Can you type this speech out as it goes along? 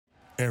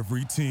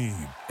Every team,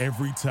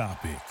 every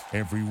topic,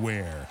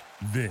 everywhere.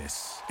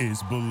 This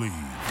is Believe.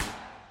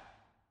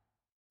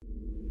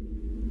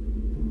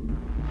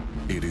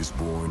 It is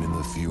born in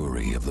the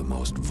fury of the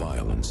most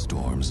violent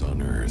storms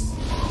on Earth.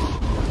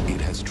 It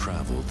has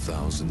traveled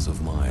thousands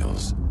of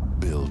miles,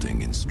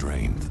 building in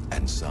strength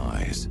and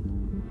size.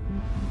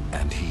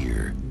 And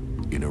here,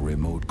 in a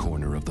remote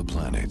corner of the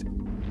planet,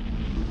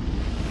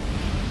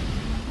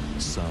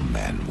 some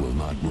men will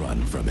not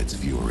run from its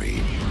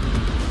fury.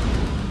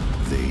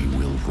 They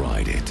will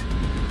ride it.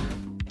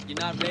 You're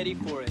not ready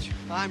for it.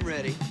 I'm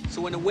ready.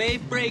 So when the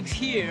wave breaks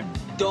here,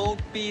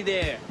 don't be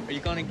there, or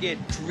you're gonna get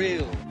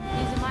drilled.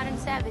 He's a modern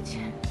savage.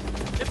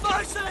 If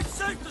I say it's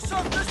safe to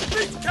surf this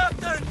beach,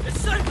 Captain,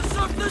 it's safe to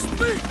surf this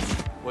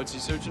beach! What's he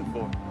searching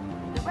for?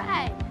 The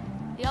ride.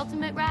 The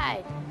ultimate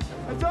ride.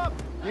 What's up?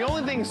 The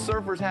only thing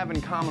surfers have in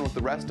common with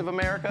the rest of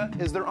America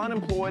is they're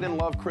unemployed and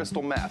love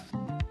crystal meth.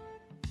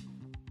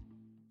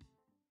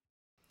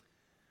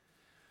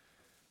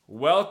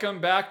 Welcome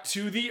back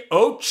to the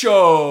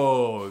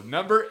Ocho,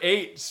 number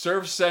 8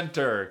 Surf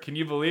Center. Can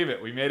you believe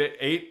it? We made it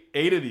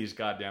eight of these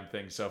goddamn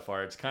things so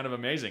far. It's kind of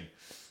amazing.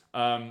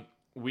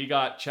 We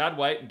got Chad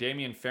White and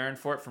Damian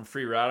Farrenfort from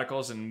Free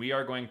Radicals, and we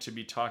are going to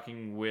be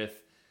talking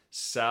with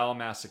Sal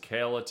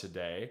Masekela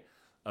today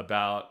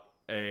about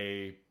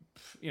a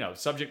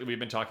subject that we've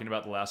been talking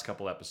about the last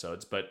couple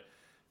episodes. But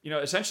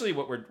essentially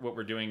what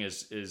we're doing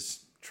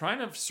is trying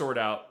to sort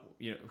out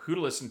who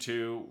to listen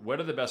to, what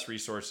are the best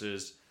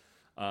resources.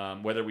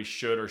 Whether we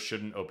should or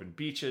shouldn't open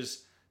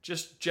beaches.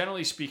 Just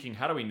generally speaking,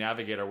 how do we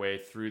navigate our way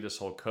through this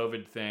whole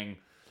COVID thing?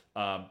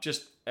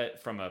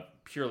 From a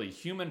purely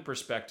human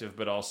perspective,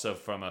 but also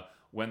from a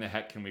when the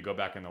heck can we go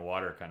back in the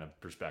water kind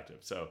of perspective.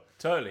 So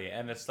Totally.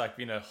 And it's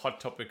like, hot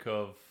topic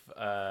of,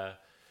 I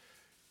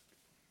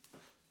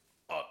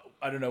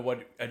don't know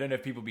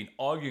if people have been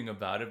arguing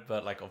about it,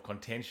 but like of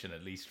contention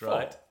at least,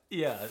 right?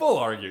 Full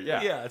argue,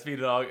 yeah. Yeah, it's been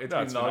an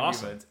argument.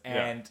 Awesome.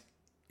 And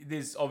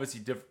there's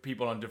obviously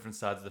people on different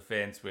sides of the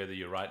fence, whether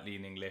you're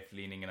right-leaning,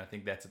 left-leaning, and I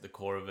think that's at the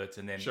core of it.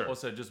 And then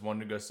also just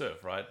wanting to go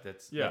surf, right?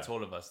 That's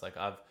all of us. Like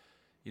I've,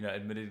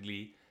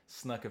 admittedly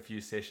snuck a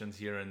few sessions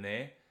here and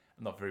there.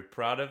 I'm not very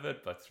proud of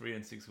it, but 3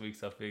 and 6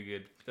 weeks, I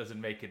figured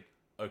doesn't make it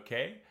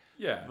okay.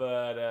 Yeah.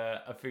 But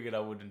I figured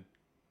I wouldn't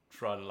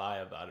try to lie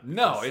about it.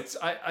 No,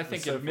 I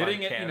think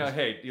admitting it,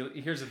 hey,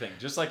 here's the thing.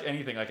 Just like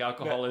anything, like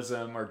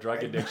alcoholism or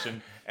drug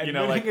addiction,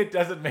 admitting it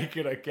doesn't make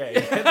it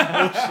okay.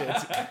 That's bullshit.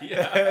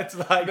 It's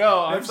like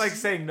it's like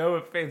saying no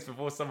offense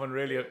before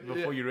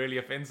you really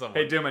offend someone.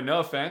 Hey, Duma,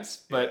 no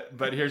offense, but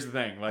here's the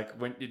thing. Like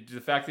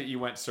the fact that you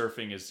went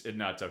surfing is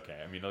it's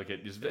okay. I mean,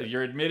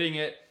 you're admitting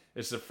it.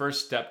 It's the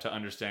first step to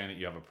understanding that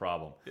you have a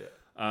problem.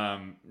 Yeah.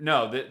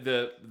 No,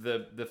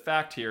 the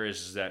fact here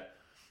is that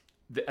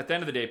at the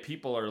end of the day,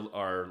 people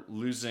are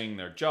losing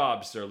their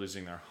jobs, they're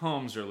losing their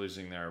homes, they're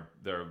losing their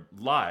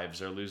lives,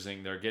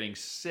 they're getting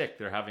sick,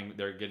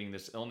 they're getting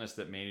this illness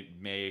that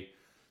may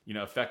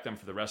affect them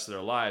for the rest of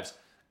their lives.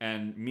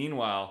 And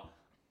meanwhile,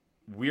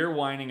 we're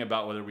whining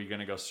about whether we're going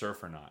to go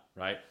surf or not,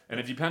 right? And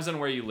it depends on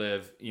where you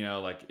live.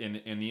 Like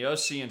in the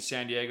OC in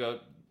San Diego,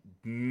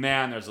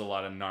 man, there's a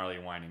lot of gnarly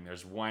whining.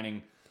 There's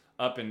whining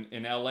up in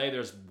LA.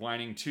 There's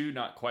whining too,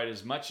 not quite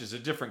as much. It's a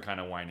different kind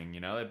of whining,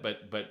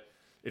 but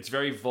it's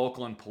very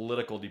vocal and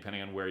political depending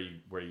on where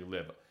you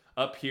live.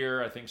 Up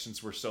here, I think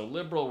since we're so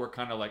liberal, we're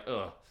kind of like,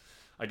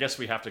 I guess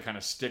we have to kind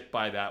of stick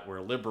by that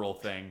we're liberal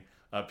thing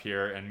up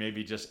here and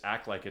maybe just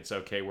act like it's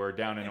okay. We're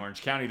down in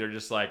Orange County, they're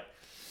just like,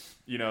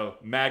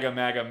 MAGA,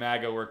 MAGA,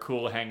 MAGA, we're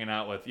cool hanging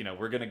out with,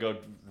 we're gonna go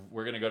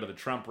to the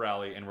Trump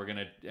rally and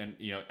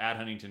at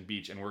Huntington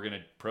Beach and we're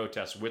gonna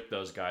protest with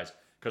those guys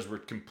because we're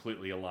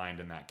completely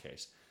aligned in that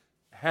case.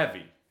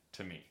 Heavy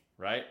to me,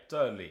 right?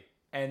 Totally.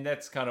 And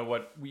that's kind of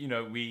what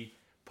we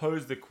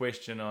posed the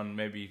question on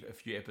maybe a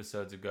few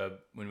episodes ago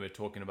when we were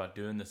talking about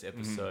doing this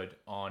episode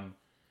on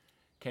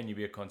can you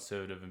be a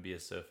conservative and be a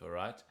surfer,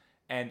 right?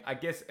 And I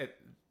guess I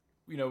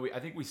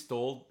think we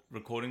stalled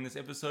recording this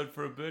episode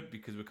for a bit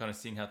because we're kind of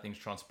seeing how things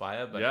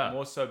transpire, but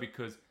more so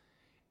because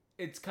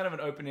it's kind of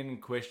an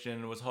open-ended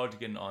question. It was hard to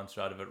get an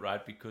answer out of it,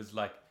 right? Because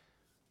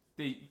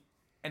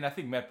and I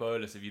think Matt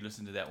Bolas, if you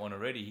listened to that one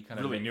already, he kind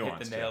of really hit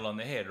the nail on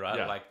the head, right?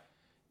 Yeah. Like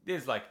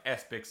there's like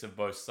aspects of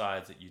both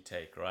sides that you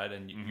take, right?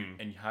 And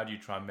and how do you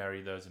try and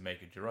marry those and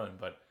make it your own?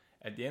 But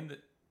at the end,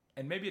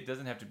 and maybe it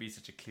doesn't have to be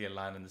such a clear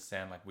line in the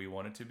sand like we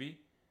want it to be.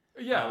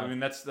 Yeah, I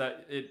mean that's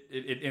that.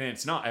 It and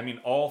it's not. I mean,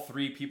 all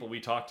 3 people we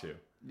talked to,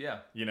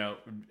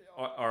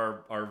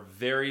 are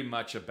very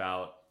much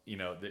about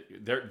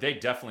they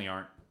definitely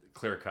aren't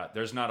clear cut.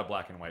 There's not a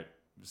black and white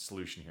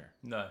solution here.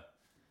 No,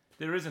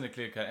 there isn't a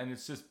clear cut, and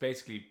it's just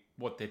basically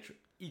what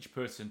each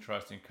person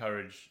tries to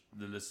encourage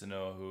the listener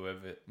or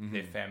whoever,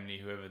 their family,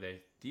 whoever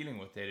they're dealing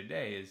with day to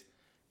day, is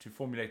to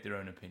formulate their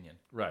own opinion.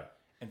 Right.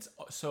 And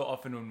so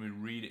often when we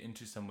read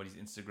into somebody's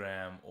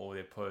Instagram or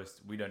their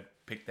post, we don't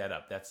pick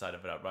that side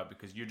of it up, right?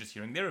 Because you're just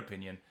hearing their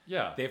opinion.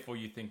 Yeah. Therefore,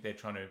 you think they're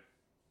trying to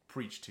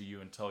preach to you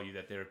and tell you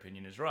that their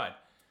opinion is right.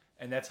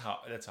 And that's how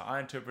I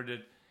interpret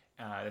it.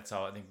 That's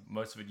how I think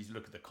most of it, you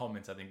look at the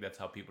comments, I think that's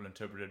how people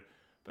interpret it.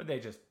 but they're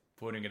just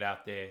putting it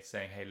out there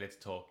saying, hey, let's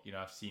talk. You know,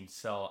 I've seen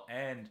Sal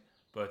and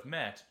both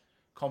Matt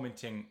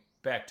commenting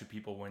back to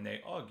people when they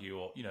argue,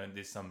 or, you know,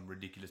 there's some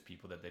ridiculous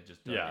people that they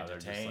just don't Yeah, they're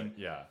just entertain.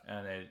 like,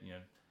 And they, you know,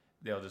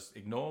 they'll just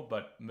ignore.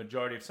 But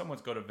majority, if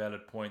someone's got a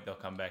valid point, they'll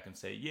come back and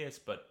say, yes,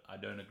 but I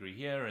don't agree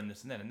here and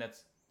this and that. And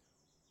that's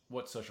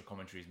what social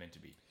commentary is meant to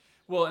be.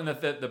 Well, and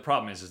the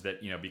problem is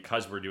that, you know,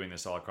 because we're doing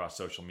this all across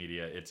social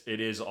media,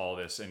 it is all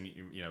this, and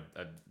you know,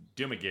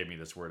 Duma gave me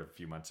this word a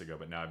few months ago,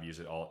 but now I've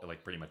used it all,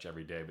 like, pretty much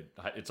every day.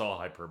 But it's all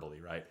hyperbole,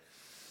 right?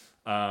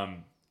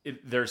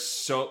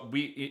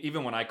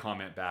 Even when I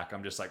comment back,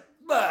 I'm just like,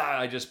 bah!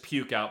 I just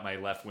puke out my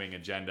left wing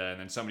agenda,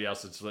 and then somebody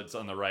else that's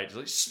on the right is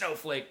like,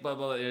 snowflake, blah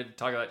blah,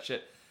 talk about that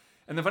shit.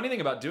 And the funny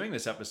thing about doing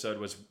this episode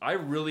was I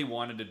really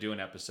wanted to do an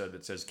episode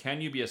that says,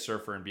 can you be a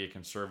surfer and be a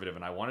conservative?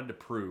 And I wanted to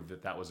prove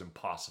that that was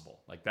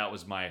impossible. Like, that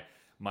was my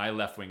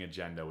left-wing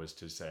agenda, was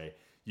to say,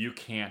 you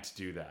can't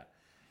do that.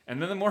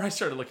 And then the more I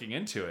started looking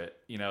into it,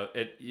 you know,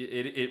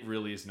 it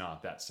really is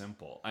not that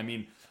simple. I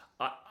mean,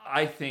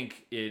 I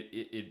think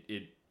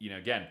it you know,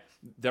 again,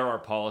 there are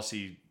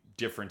policy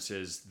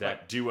differences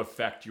that do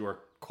affect your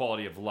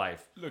quality of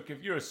life. Look,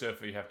 if you're a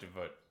surfer, you have to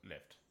vote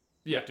left.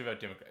 You have to vote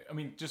Democrat. I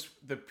mean, just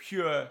the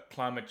pure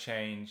climate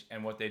change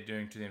and what they're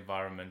doing to the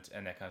environment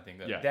and that kind of thing.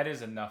 That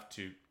is enough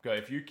to go.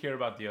 If you care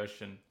about the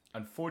ocean,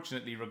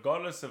 unfortunately,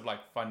 regardless of like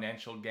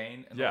financial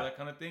gain and all that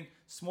kind of thing,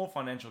 small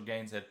financial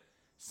gains that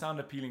sound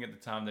appealing at the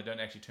time, they don't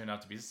actually turn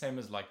out to be. It's the same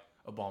as like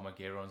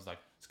Obamacare. Everyone's like,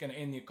 it's going to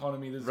end the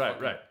economy. This is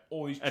right.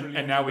 All these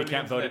and now we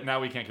can't vote it. Now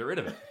we can't get rid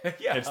of it.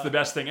 It's the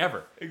best thing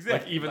ever.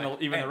 Exactly.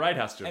 Like even the right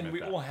has to admit and we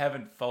that. all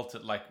haven't felt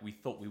it like we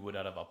thought we would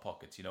out of our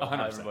pockets. You know, 100%.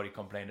 how everybody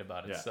complained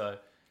about it. Yeah. So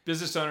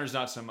business owners,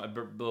 not some, a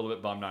little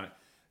bit bummed on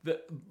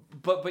it.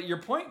 But your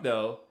point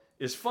though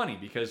is funny,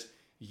 because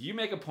you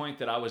make a point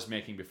that I was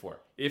making before.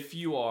 If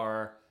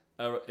you're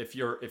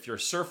a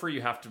surfer,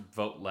 you have to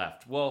vote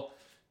left. Well,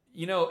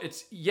 you know,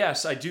 it's,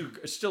 yes, I do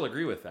still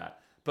agree with that.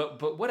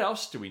 But what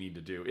else do we need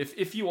to do?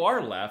 If you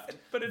are left,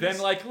 then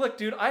like, look,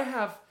 dude,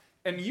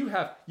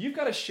 you've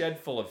got a shed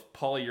full of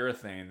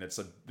polyurethane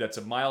that's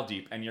a mile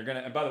deep, and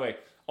and by the way,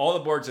 all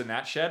the boards in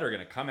that shed are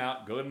gonna come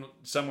out, go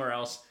somewhere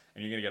else,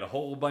 and you're gonna get a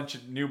whole bunch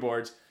of new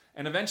boards.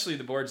 And eventually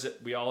the boards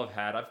that we all have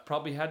had, I've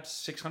probably had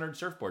 600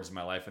 surfboards in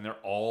my life, and they're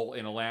all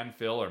in a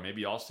landfill, or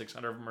maybe all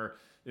 600 of them are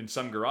in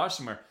some garage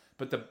somewhere.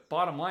 But the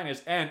bottom line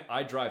is, and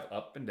I drive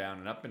up and down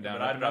and up and down,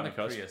 but up I and down the drive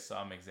a coast. Prius, so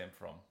I'm exempt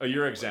from. Oh,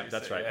 you're exempt.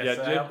 That's right. Yeah,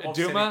 Yeah, so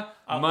Duma,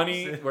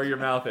 money where your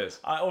mouth is.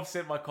 I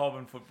offset my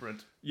carbon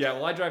footprint. Yeah,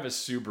 well, I drive a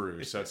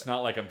Subaru, so it's not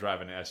like I'm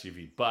driving an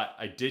SUV. But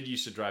I did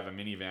used to drive a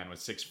minivan with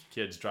 6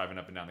 kids driving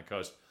up and down the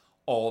coast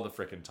all the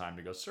frickin' time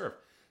to go surf.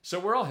 So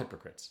we're all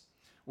hypocrites.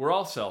 We're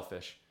all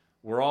selfish.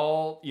 We're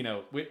all, you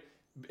know,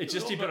 it's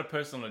just you've got a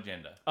personal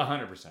agenda.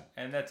 100%.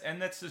 And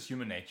that's just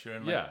human nature,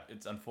 and like,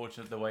 it's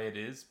unfortunate the way it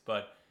is,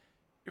 but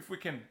if we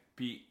can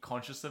be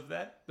conscious of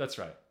that, that's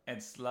right,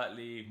 and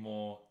slightly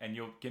more, and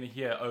you're gonna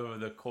hear over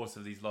the course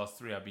of these last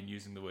 3, I've been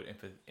using the word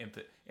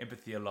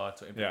empathy a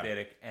lot, or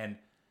empathetic, and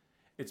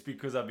it's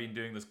because I've been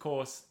doing this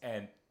course,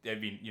 and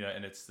they've been, you know,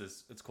 and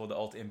it's called the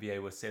Alt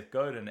MBA with Seth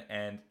Godin,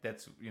 and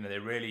that's, you know, they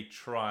really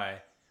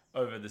try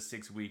over the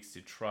 6 weeks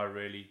to try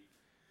really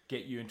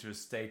get you into a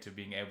state of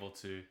being able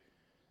to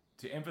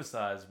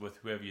emphasize with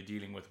whoever you're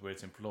dealing with, whether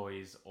it's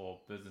employees or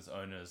business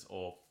owners,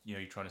 or, you know,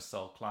 you're trying to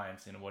sell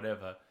clients in or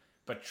whatever,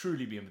 but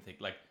truly be empathetic.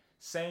 Like,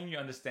 saying you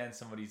understand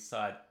somebody's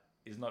side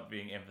is not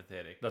being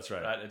empathetic. That's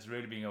right. It's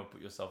really being able to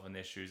put yourself in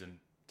their shoes and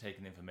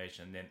taking the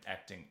information and then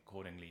acting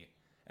accordingly,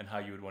 and how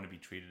you would want to be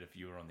treated if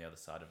you were on the other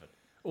side of it.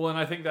 Well, and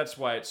I think that's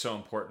why it's so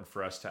important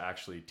for us to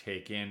actually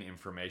take in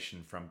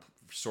information from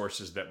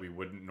sources that we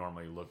wouldn't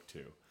normally look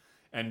to.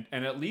 And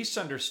at least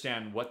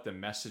understand what the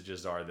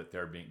messages are that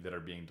are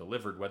being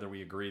delivered, whether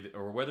we agree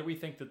or whether we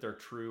think that they're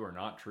true or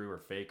not true, or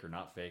fake or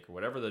not fake, or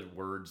whatever the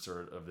words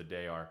of the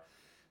day are.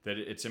 That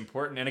it's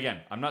important. And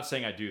again, I'm not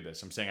saying I do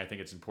this. I'm saying I think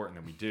it's important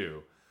that we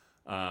do.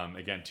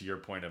 Again, to your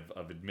point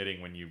of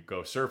admitting when you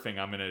go surfing,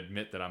 I'm going to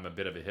admit that I'm a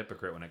bit of a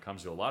hypocrite when it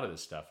comes to a lot of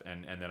this stuff,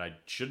 and that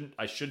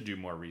I should do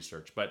more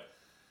research. But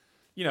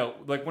you know,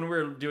 like when we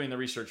were doing the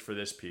research for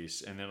this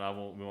piece, and then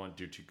we won't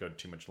go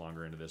too much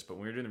longer into this, but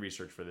when we were doing the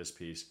research for this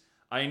piece,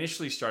 I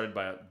initially started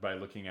by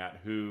looking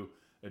at who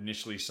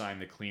initially signed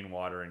the Clean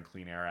Water and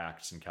Clean Air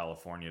Acts in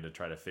California to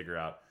try to figure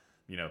out,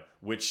 you know,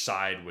 which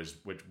side was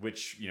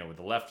which, you know, with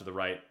the left or the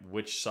right,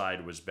 which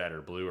side was better,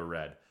 blue or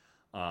red,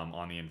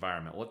 on the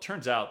environment. Well, it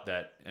turns out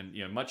that, and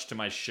you know, much to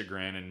my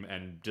chagrin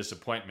and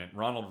disappointment,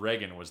 Ronald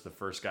Reagan was the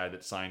first guy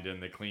that signed in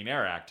the Clean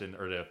Air Act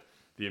or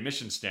the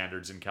emission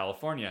standards in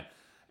California,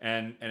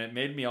 and it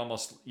made me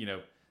almost, you know,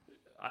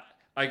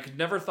 I could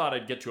never thought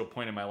I'd get to a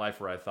point in my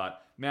life where I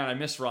thought, man, I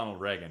miss Ronald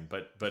Reagan.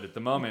 But at the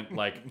moment,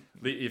 like,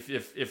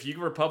 if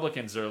you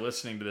Republicans are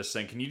listening to this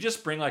thing, can you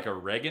just bring like a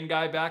Reagan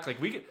guy back? Like,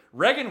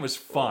 Reagan was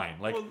fine.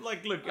 Like, well,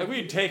 like, look,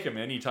 we'd take him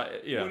anytime.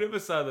 Yeah. Whatever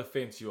side of the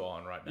fence you're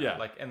on right now. Yeah.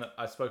 Like, and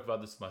I spoke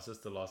about this to my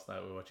sister last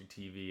night. We were watching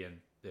TV, and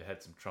they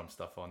had some Trump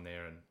stuff on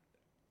there, and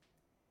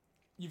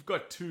you've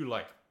got two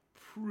like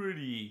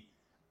pretty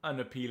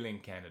unappealing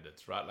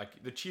candidates, right?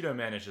 Like the Cheeto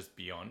Man is just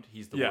beyond.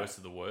 He's the worst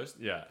of the worst.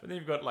 Yeah. But then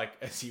you've got, like,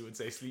 as you would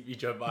say, Sleepy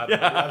Joe Biden on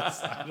the other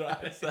side,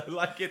 right? So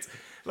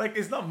like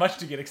there's not much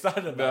to get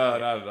excited about. No, here,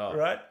 not at all.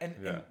 right? And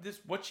this,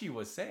 what she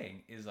was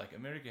saying is, like,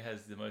 America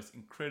has the most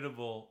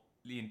incredibly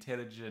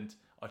intelligent,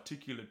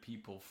 articulate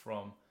people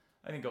from.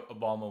 I think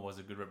Obama was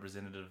a good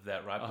representative of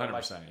that, right?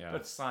 100%, yeah.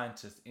 But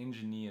scientists,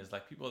 engineers,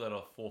 like people that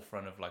are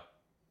forefront of like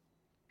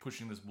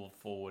pushing this world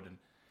forward, and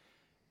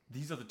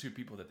these are the two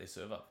people that they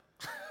serve up.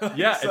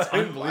 Yeah, So, it's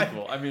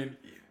unbelievable. like- I mean,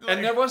 like-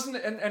 and there wasn't,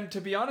 and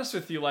to be honest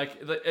with you, like,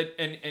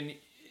 and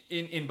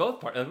in both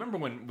parts, I remember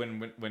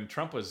when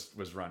Trump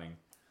was running,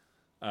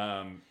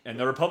 and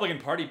the Republican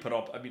Party put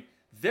up. I mean,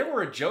 there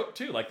were a joke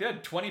too. Like they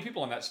had 20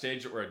 people on that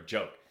stage that were a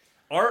joke.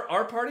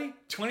 Our party,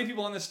 20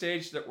 people on the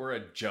stage that were a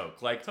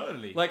joke. Like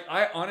Totally. Like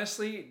I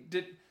honestly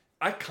did.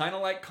 I kind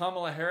of like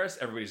Kamala Harris.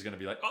 Everybody's gonna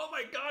be like, "Oh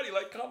my God, you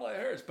like Kamala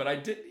Harris?" But I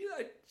did.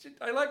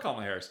 I like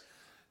Kamala Harris.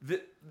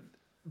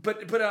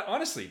 But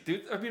honestly,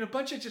 dude, I mean, a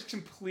bunch of just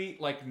complete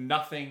like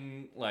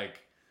nothing. Like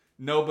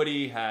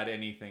nobody had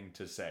anything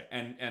to say,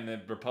 and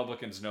the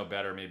Republicans know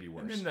better, maybe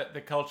worse. And then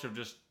the culture of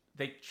just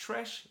they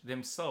trash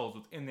themselves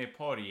within their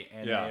party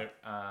and Yeah. their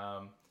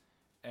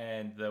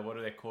and the, what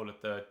do they call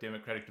it, the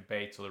Democratic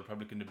debates or the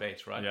Republican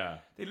debates, right? Yeah.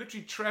 They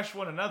literally trash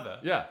one another.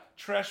 Yeah.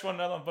 Trash one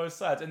another on both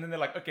sides, and then they're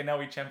like, okay, now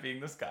we're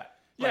championing this guy.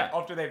 Yeah. Like,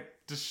 after they've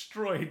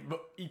destroyed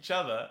each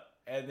other,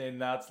 and then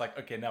now it's like,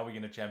 okay, now we're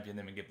gonna champion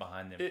them and get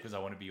behind them because I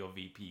want to be your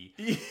VP.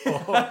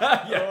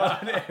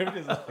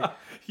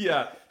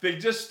 Yeah, they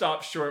just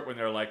stop short when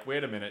they're like,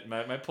 wait a minute,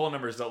 my poll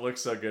numbers don't look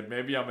so good.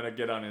 Maybe I'm going to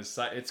get on his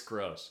side. It's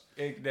gross.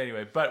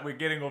 Anyway, but we're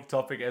getting off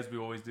topic as we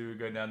always do. We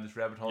go down this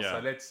rabbit hole. Yeah. So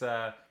let's,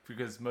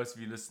 because most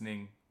of you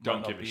listening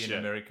Don't might give not a be shit. in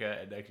America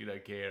and actually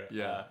don't care.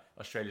 Yeah.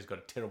 Australia's got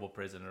a terrible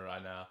president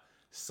right now.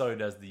 So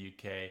does the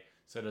UK.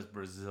 So does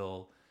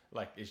Brazil.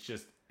 Like, it's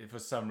just, for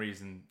some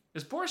reason,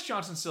 Is Boris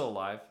Johnson still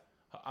alive?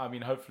 I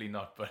mean, hopefully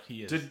not, but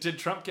he is. Did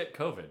Trump get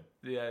COVID?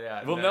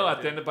 Yeah. We'll know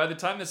at the end. By the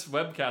time this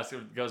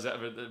webcast goes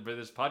out, by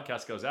this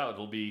podcast goes out,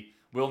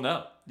 we'll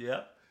know.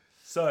 Yeah.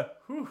 So,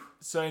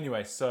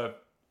 anyway, Sal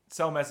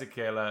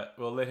Masekela,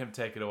 we'll let him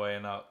take it away,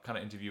 and I'll kind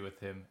of interview with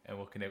him, and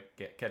we'll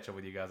catch up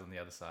with you guys on the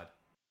other side.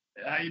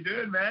 How you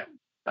doing, man?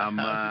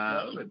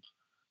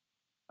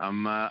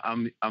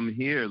 I'm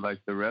here like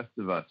the rest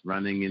of us,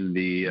 running in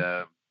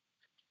the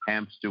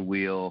hamster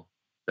wheel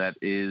that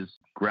is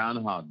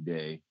Groundhog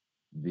Day,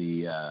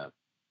 the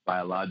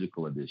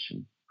biological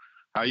edition.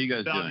 How are you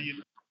guys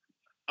doing?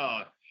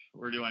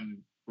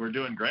 We're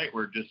doing great.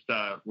 We're just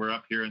we're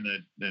up here in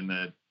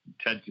the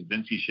Ted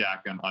Kaczynski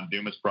shack on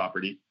Dumas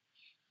property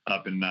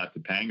up in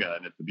Topanga,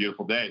 and it's a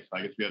beautiful day. So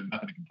I guess we have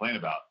nothing to complain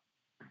about.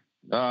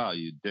 Oh,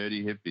 you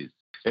dirty hippies!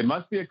 It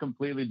must be a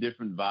completely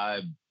different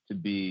vibe to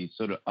be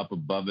sort of up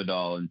above it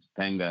all in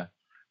Topanga,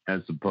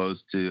 as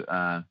opposed to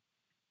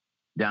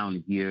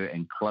down here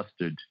and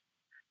clustered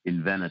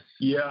in Venice.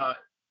 Yeah,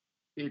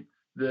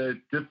 the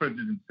difference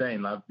is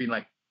insane. I've been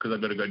because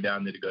I've got to go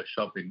down there to go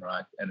shopping,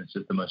 right? And it's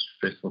just the most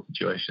stressful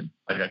situation.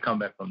 Like I come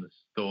back from the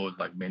stores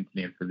like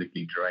mentally and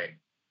physically drained.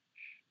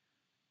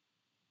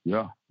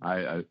 Yeah,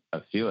 I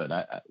feel it.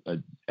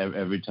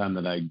 Every time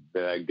that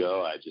I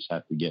go, I just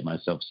have to get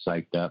myself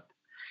psyched up.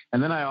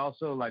 And then I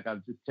also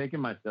I've just taken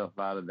myself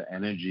out of the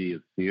energy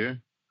of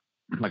fear.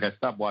 Like I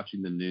stopped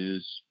watching the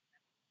news.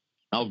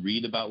 I'll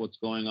read about what's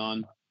going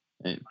on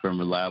from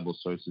reliable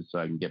sources so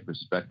I can get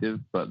perspective.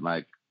 But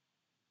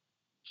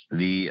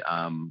the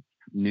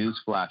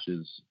news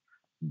flashes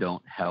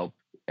don't help,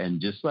 and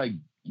just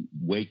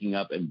waking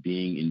up and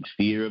being in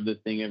fear of the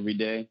thing every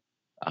day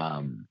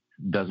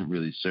doesn't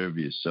really serve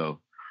you. So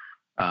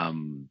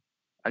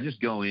I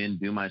just go in,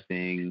 do my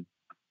thing,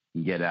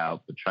 get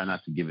out, but try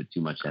not to give it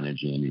too much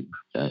energy.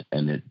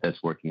 And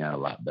that's working out a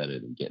lot better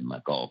than getting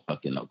all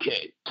fucking,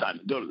 okay, time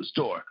to go to the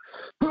store.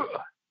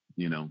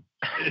 You know.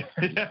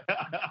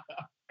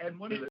 And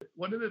one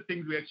of the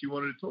things we actually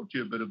wanted to talk to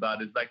you a bit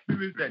about is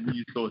who is that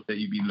news source that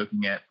you've been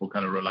looking at for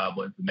kind of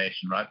reliable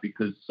information, right?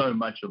 Because so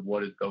much of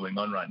what is going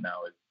on right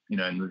now is,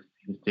 in this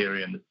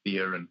hysteria and the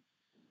fear and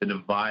the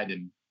divide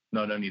in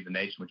not only the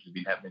nation, which has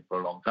been happening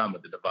for a long time,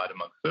 but the divide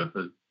amongst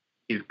surfers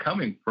is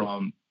coming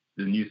from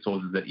the news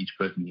sources that each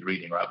person is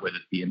reading, right? Whether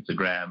it's the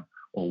Instagram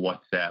or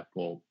WhatsApp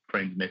or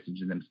friends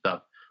messaging them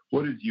stuff.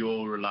 What is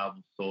your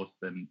reliable source,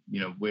 and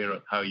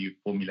how are you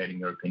formulating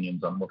your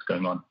opinions on what's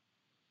going on?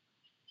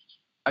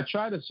 I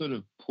try to sort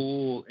of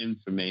pull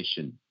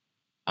information.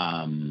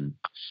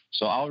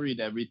 So I'll read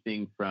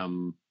everything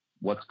from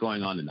what's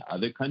going on in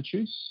other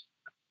countries.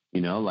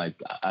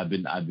 I've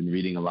been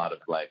reading a lot of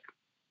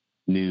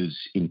news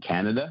in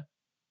Canada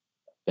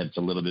that's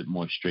a little bit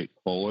more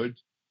straightforward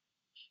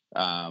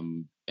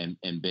and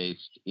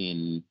based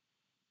in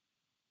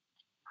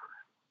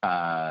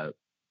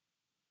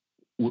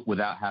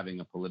without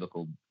having a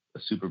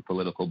super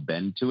political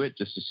bend to it,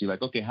 just to see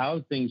okay, how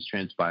are things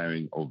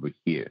transpiring over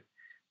here?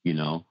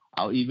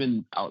 I'll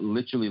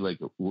literally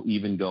we'll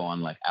even go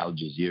on Al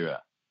Jazeera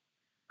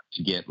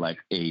to get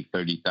a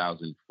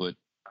 30,000 foot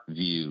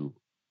view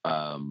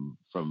from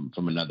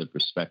another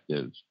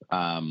perspective.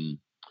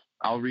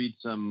 I'll read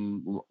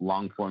some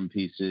long form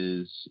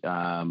pieces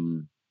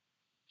in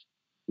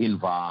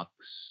Vox.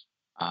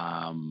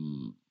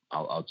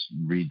 I'll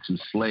read some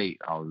Slate.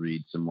 I'll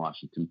read some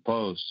Washington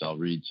Post. I'll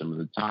read some of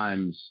the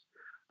Times.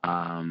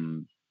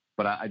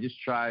 But I just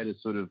try to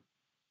sort of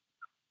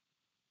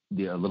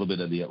a little bit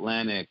of the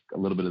Atlantic, a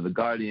little bit of the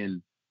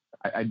Guardian.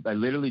 I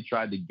literally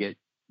tried to get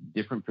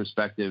different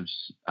perspectives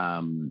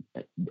and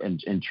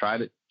try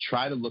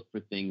to look for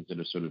things that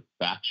are sort of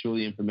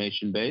factually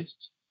information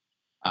based.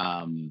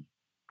 And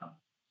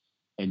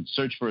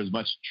search for as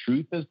much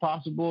truth as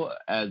possible,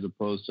 as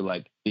opposed to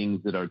like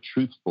things that are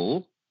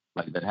truthful,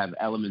 like that have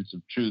elements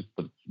of truth,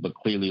 but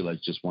clearly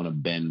like just want to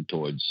bend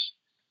towards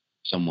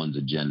someone's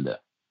agenda.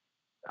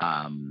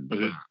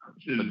 Stephen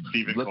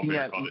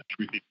Colbert called it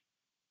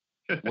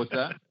truthiness. What's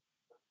that?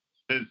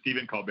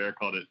 Stephen Colbert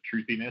called it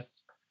truthiness.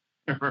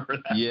 Remember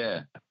that?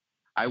 Yeah,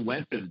 I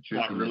went to the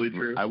truthiness. Not really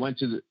true. I went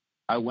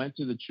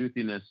to the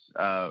truthiness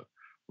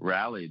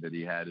rally that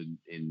he had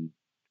in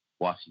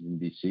Washington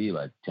D.C.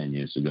 like 10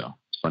 years ago.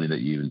 It's funny that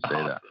you even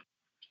say that.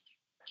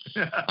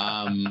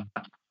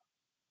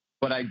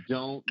 But I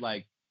don't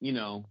like,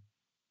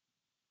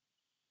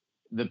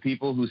 the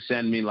people who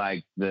send me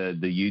like the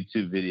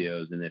YouTube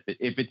videos, and if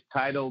it's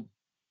titled,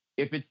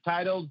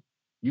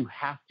 you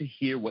have to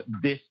hear what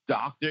this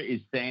doctor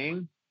is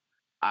saying,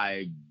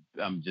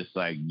 I'm just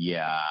like,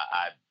 yeah,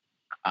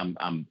 I'm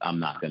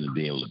not going to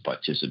be able to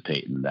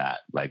participate in that.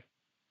 Like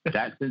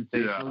that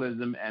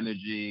sensationalism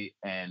energy,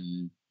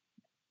 and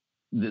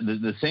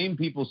the same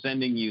people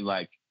sending you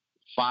like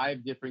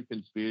 5 different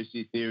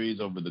conspiracy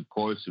theories over the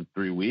course of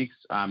 3 weeks.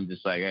 I'm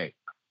just like, hey,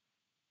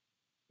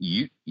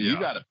 you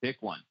got to pick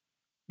one,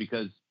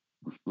 because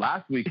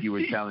last week you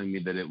were telling me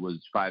that it was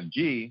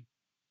 5G.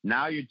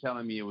 Now you're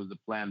telling me it was a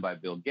plan by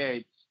Bill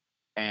Gates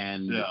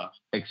and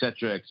et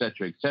cetera, et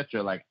cetera, et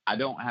cetera. Like, I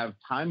don't have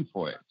time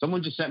for it.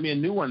 Someone just sent me a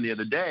new one the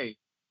other day,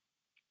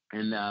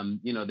 and,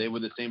 they were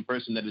the same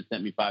person that had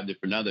sent me 5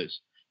 different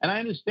others. And I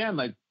understand,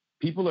 like,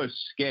 people are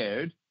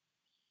scared,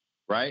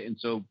 right? And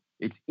so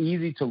it's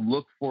easy to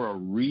look for a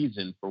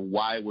reason for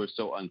why we're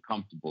so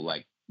uncomfortable.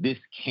 Like, this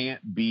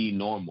can't be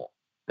normal,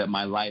 that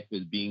my life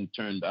is being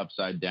turned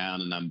upside down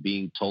and I'm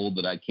being told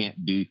that I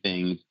can't do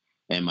things,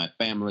 and my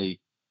family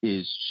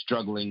is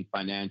struggling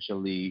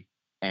financially,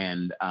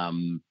 and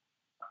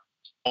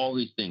all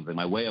these things. And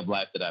my way of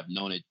life that I've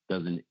known it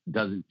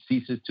doesn't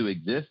ceases to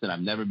exist, and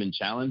I've never been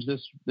challenged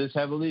this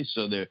heavily.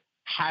 So there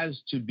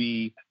has to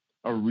be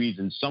a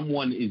reason.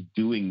 Someone is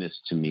doing this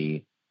to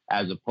me,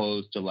 as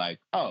opposed to like,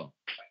 oh,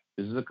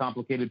 this is a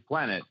complicated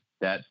planet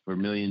that for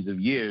millions of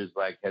years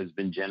like has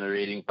been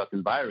generating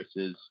fucking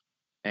viruses,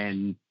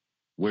 and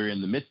we're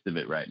in the midst of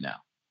it right now.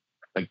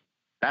 Like,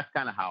 that's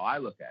kind of how I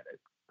look at it.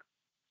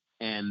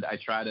 And I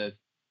try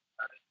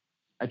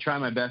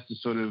my best to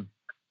sort of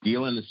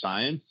deal in the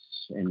science.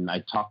 And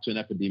I talk to an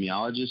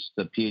epidemiologist,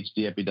 a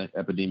PhD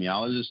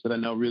epidemiologist that I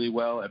know really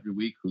well every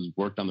week, who's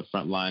worked on the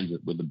front lines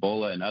with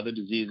Ebola and other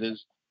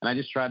diseases. And I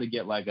just try to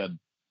get like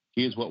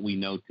here's what we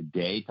know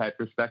today type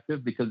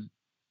perspective, because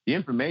the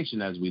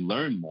information as we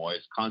learn more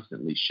is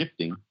constantly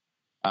shifting,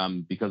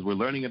 because we're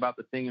learning about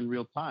the thing in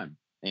real time.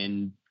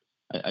 And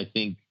I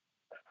think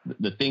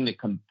the thing that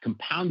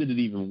compounded it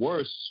even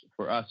worse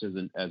for us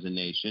as a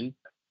nation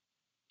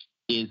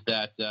is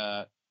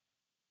that,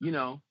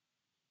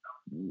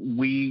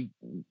 we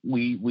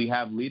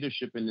have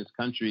leadership in this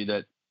country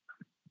that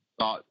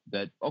thought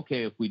that,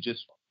 okay, if we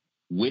just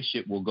wish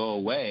it will go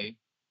away,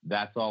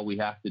 that's all we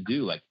have to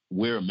do. Like,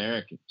 we're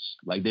Americans.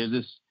 Like, there's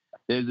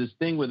this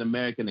thing with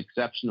American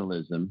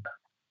exceptionalism,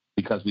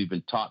 because we've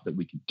been taught that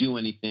we can do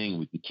anything,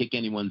 we can kick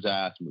anyone's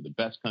ass, and we're the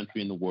best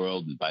country in the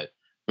world, and by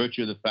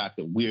virtue of the fact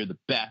that we're the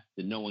best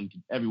and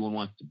everyone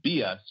wants to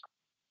be us.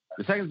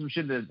 The second some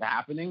shit that is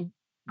happening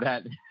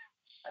that,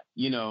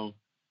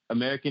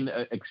 American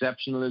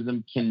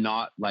exceptionalism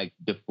cannot like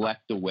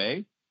deflect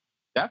away,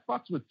 that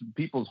fucks with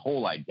people's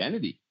whole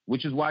identity,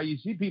 which is why you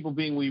see people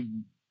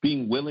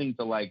being willing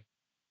to like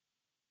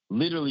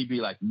literally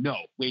be like, no,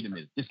 wait a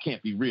minute, this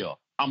can't be real.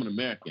 I'm an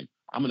American.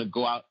 I'm going to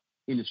go out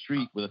in the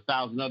street with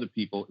 1,000 other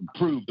people and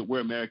prove that we're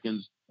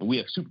Americans and we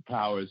have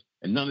superpowers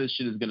and none of this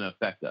shit is going to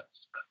affect us.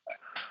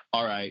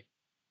 All right,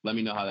 let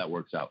me know how that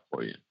works out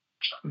for you.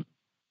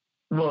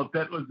 Well,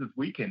 that was this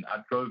weekend.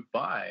 I drove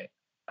by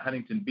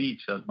Huntington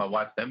Beach. My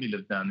wife's family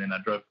lives down there, and I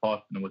drove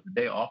past, and it was the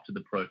day after the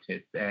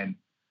protest, and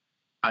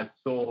I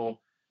saw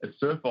a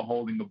surfer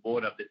holding a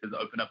board up that says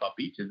 "Open up our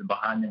beaches," and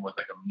behind him was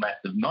like a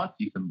massive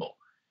Nazi symbol.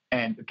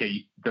 And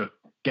okay,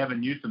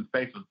 Gavin Newsom's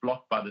face was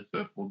blocked by the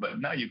surfboard, but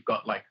now you've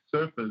got like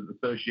surfers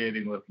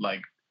associating with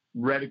like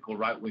radical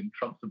right-wing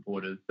Trump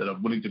supporters that are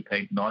willing to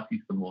paint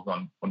Nazi symbols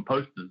on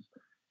posters.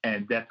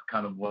 And that's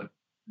kind of what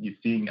you're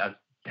seeing us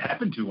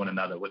happen to one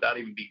another without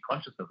even being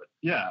conscious of it.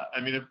 Yeah,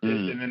 I mean,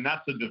 and then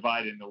that's a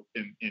divide in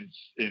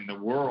the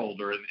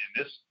world, or in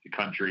this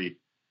country.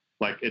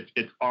 Like,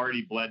 it's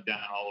already bled down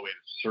all the way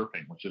to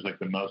surfing, which is like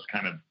the most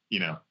kind of,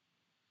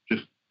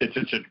 just it's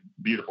such a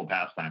beautiful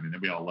pastime,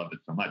 and we all love it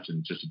so much, and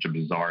it's just such a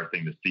bizarre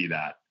thing to see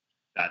that.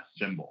 that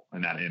symbol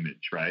and that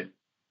image, right?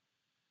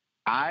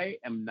 I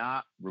am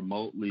not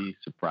remotely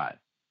surprised,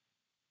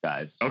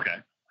 guys. Okay.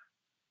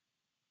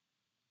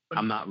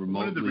 I'm not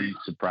remotely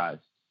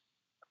surprised.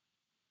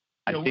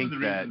 I think one of the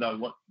that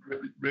reasons I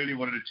really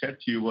wanted to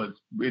chat to you was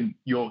when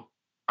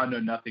I know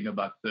nothing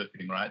about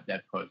surfing, right?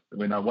 That post.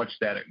 When I watched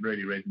that, it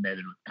really resonated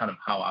with kind of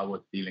how I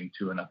was feeling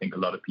too, and I think a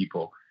lot of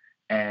people.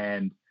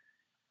 And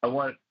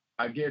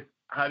I guess,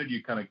 how did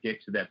you kind of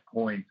get to that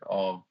point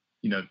of,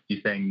 you're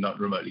saying not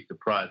remotely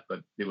surprised,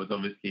 but there was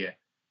obviously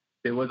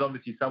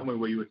somewhere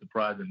where you were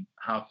surprised in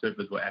how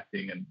surfers were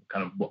acting and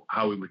kind of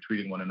how we were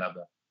treating one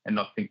another, and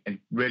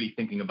really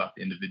thinking about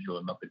the individual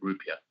and not the group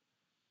here.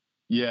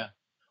 Yeah.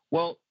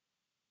 Well,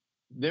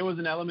 there was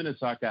an element of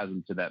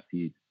sarcasm to that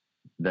piece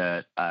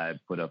that I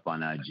put up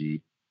on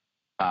IG.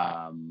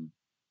 I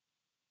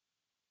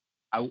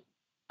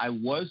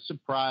was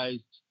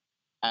surprised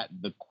at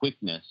the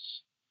quickness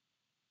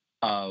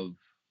of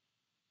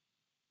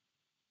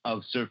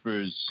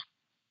surfers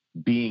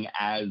being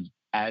as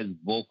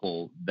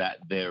vocal that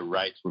their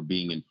rights were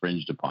being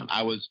infringed upon.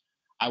 I was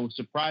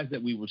surprised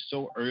that we were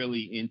so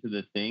early into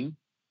the thing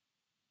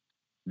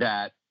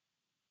that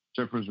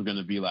surfers were going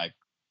to be like,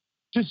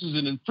 this is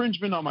an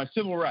infringement on my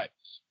civil rights.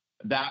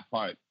 That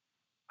part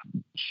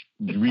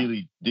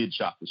really did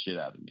shock the shit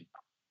out of me.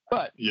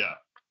 But yeah,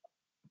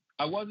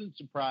 I wasn't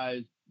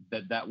surprised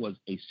that that was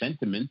a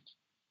sentiment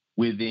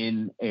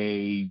within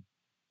a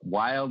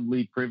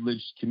wildly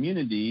privileged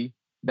community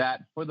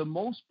that, for the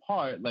most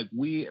part, like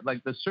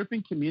the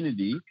surfing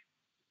community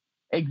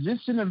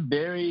exists in a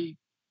very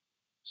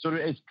sort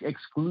of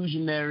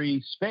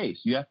exclusionary space.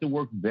 You have to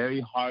work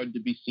very hard to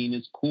be seen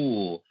as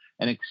cool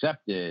and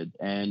accepted.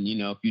 And,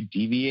 if you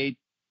deviate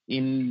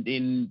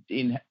in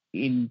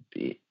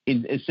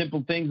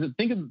simple things,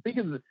 think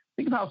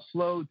of how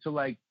slow to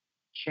like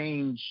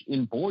change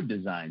in board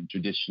design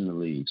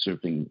traditionally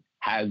surfing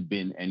has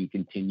been and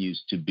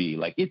continues to be.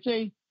 Like it's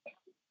a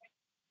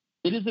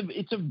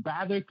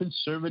rather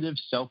conservative,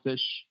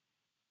 selfish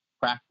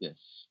practice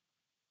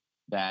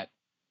that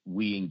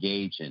we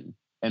engage in.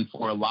 And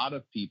for a lot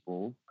of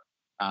people,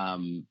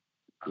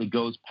 it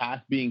goes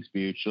past being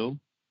spiritual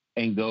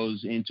and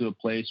goes into a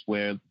place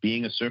where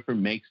being a surfer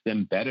makes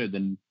them better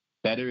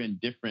and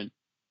different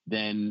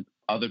than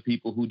other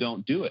people who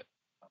don't do it,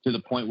 to the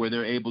point where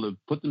they're able to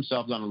put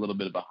themselves on a little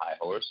bit of a high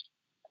horse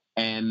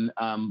and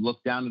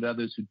look down at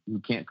others who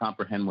can't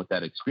comprehend what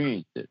that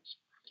experience is.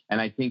 And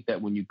I think that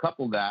when you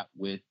couple that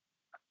with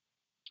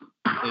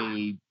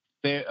a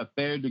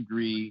fair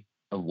degree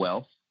of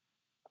wealth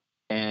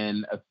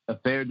and a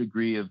fair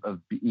degree of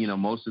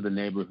most of the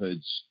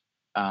neighborhoods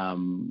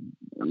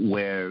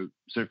where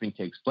surfing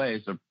takes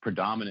place are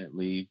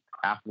predominantly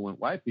affluent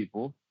white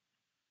people,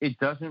 it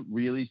doesn't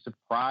really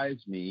surprise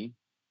me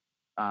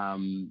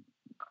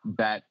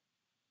that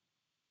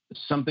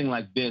something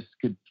like this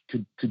could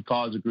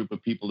cause a group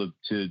of people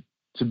to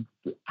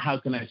how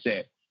can I say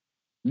it,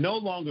 no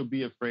longer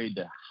be afraid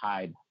to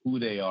hide who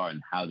they are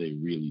and how they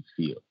really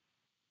feel.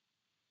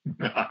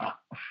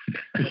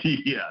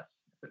 Yes.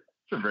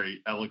 It's a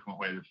very eloquent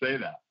way to say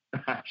that,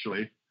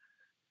 actually.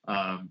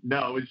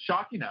 No, it was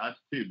shocking to us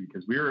too,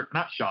 because we were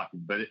not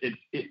shocking, but it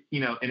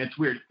and it's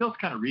weird. It feels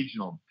kind of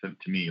regional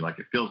to me. Like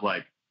it feels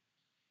like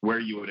where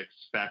you would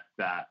expect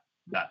that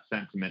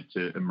sentiment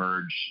to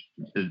emerge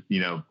is,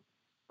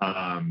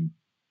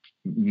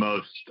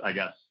 most, I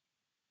guess,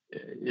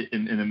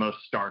 in the most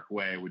stark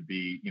way would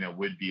be in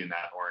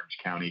that Orange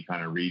County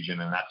kind of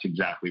region. And that's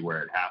exactly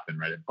where it happened,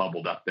 right? It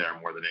bubbled up there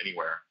more than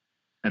anywhere.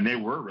 And they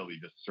were really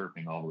just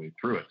surfing all the way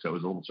through it. So it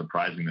was a little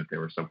surprising that they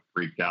were so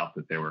freaked out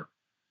that they were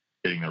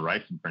getting their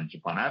rights infringed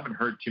upon. I haven't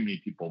heard too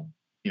many people,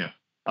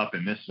 up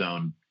in this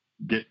zone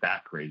get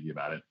that crazy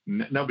about it.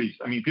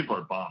 People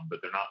are bummed, but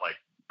they're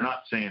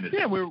not saying it's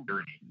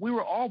tyranny. We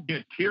were all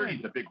tyranny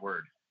is a big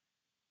word.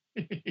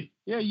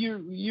 Yeah,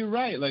 you're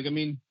right. Like,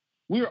 we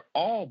were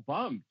all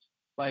bummed.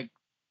 Like,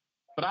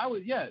 but I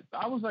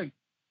was like,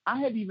 I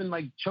had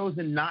even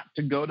chosen not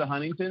to go to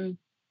Huntington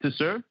to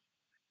surf,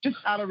 just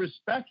out of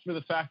respect for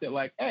the fact that,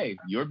 like, hey,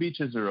 your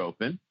beaches are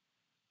open.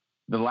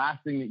 The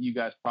last thing that you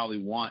guys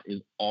probably want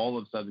is all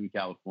of Southern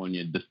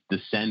California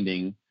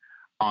descending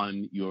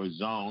on your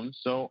zone.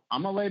 So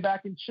I'm going to lay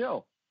back and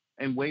chill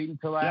and wait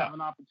until I have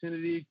an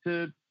opportunity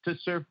to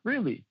surf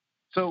freely.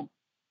 So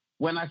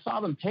when I saw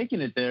them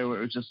taking it there, where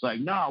it was just like,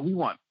 no, we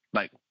want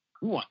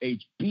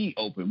HB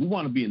open. We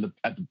want to be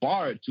at the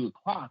bar at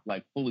 2:00,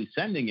 like fully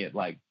sending it.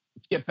 Like,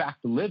 let's get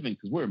back to living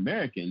because we're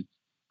Americans.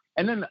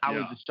 And then I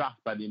was just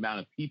shocked by the amount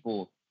of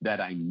people that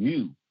I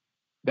knew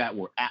that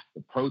were at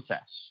the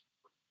protests,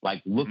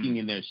 like looking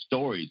in their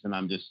stories. And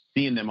I'm just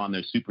seeing them on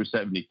their Super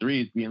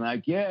 73s being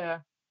like, yeah,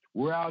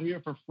 we're out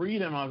here for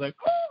freedom. I was like,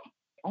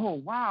 oh,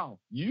 wow,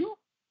 you?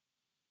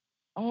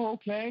 Oh,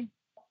 okay,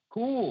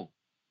 cool.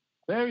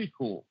 Very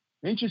cool.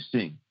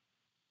 Interesting.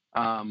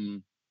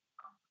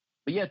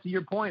 But yeah, to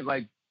your point,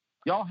 like,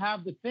 y'all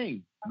have the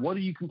thing. What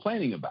are you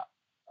complaining about?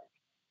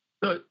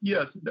 So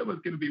that was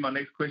going to be my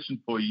next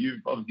question for you.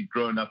 You've obviously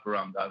grown up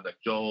around guys like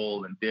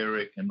Joel and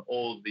Derek and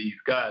all these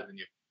guys, and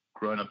you've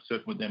grown up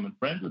surfing with them and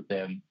friends with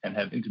them and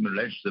have intimate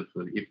relationships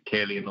with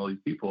Kelly and all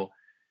these people.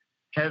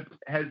 Have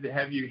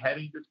you had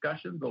any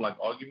discussions or like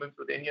arguments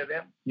with any of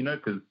them? You know,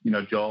 because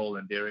Joel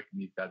and Derek and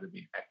these guys have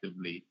been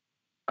actively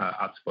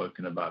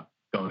outspoken about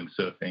going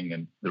surfing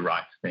and the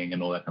rights thing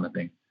and all that kind of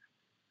thing.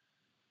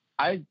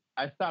 I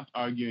stopped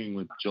arguing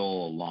with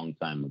Joel a long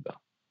time ago.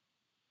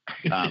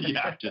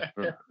 Just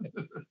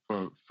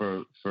for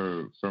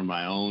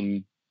my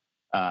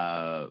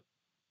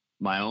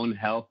own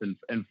health and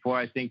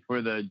for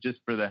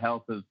the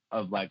health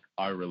of like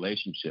our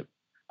relationship.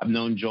 I've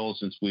known Joel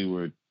since we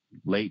were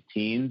late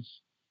teens.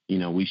 You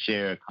know, we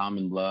share a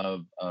common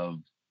love of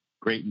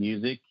great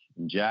music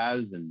and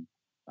jazz, and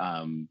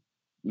I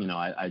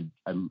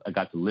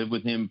got to live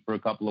with him for a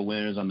couple of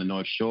winters on the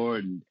North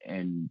Shore,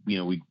 and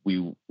we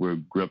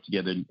grew up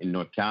together in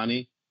North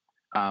County.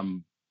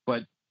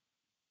 But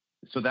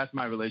so that's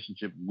my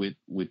relationship with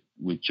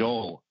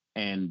Joel,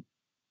 and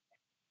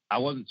I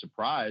wasn't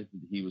surprised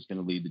that he was going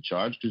to lead the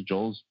charge because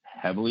Joel's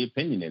heavily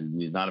opinionated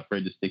and he's not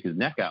afraid to stick his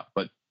neck out.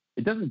 But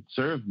it doesn't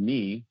serve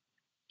me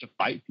to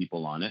fight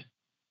people on it.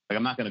 Like,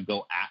 I'm not going to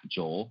go at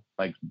Joel.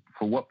 Like,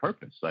 for what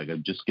purpose? Like,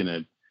 I'm just going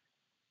to.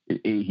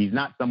 He's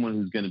not someone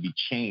who's going to be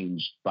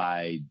changed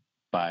by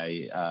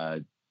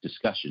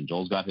discussion.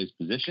 Joel's got his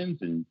positions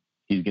and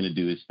he's going to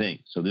do his thing.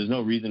 So there's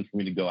no reason for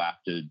me to go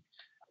after,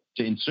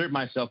 to insert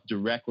myself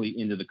directly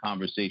into the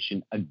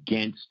conversation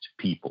against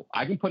people.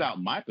 I can put out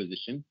my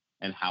position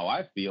and how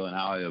I feel and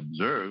how I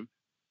observe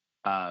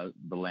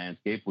the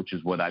landscape, which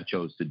is what I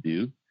chose to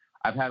do.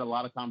 I've had a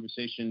lot of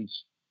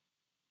conversations.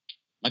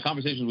 My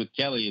conversations with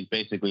Kelly is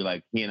basically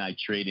like he and I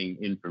trading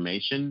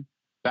information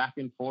back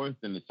and forth.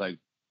 And it's like,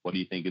 what do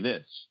you think of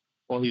this?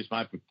 Well, here's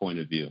my point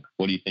of view.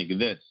 What do you think of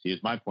this?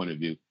 Here's my point of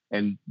view.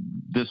 And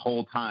this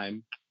whole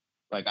time,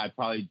 like, I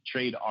probably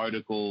trade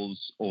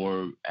articles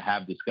or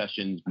have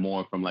discussions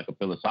more from like a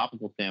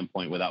philosophical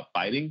standpoint without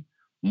fighting,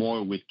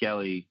 more with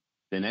Kelly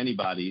than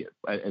anybody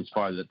as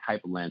far as the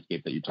type of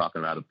landscape that you're talking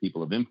about of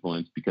people of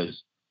influence,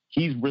 because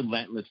he's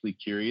relentlessly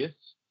curious,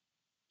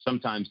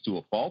 sometimes to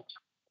a fault,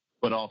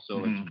 but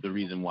also it's the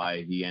reason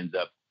why he ends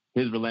up,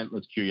 his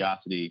relentless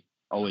curiosity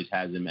always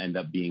has him end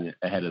up being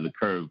ahead of the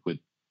curve with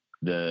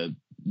the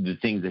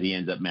things that he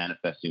ends up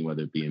manifesting,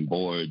 whether it be in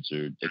boards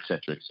or et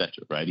cetera,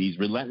 right? He's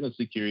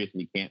relentlessly curious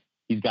and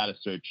he's got to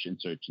search and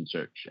search and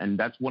search. And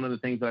that's one of the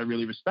things that I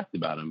really respect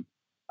about him.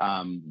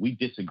 We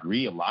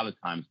disagree a lot of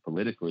times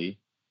politically,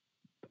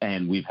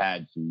 and we've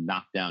had some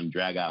knockdown,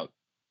 drag out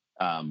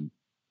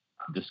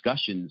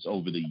discussions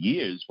over the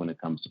years when it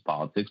comes to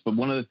politics. But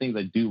one of the things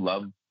I do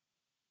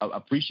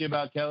appreciate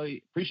about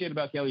Kelly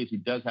is he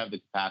does have the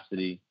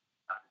capacity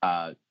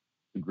to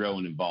grow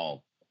and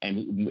evolve.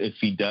 And if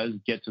he does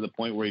get to the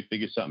point where he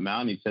figures something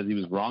out and he says he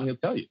was wrong, he'll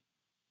tell you.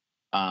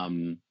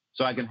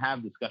 So I can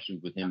have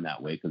discussions with him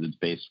that way because it's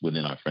based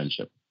within our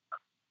friendship.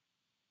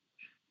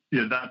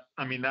 Yeah,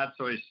 that's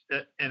always,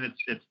 and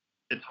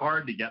it's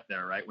hard to get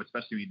there, right?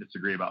 Especially when you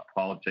disagree about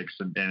politics,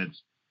 and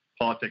it's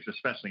politics,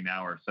 especially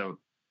now, are so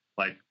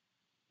like,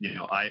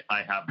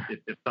 I have,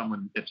 if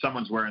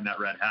someone's wearing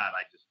that red hat,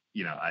 I just,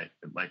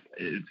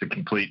 it's a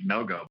complete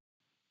no-go.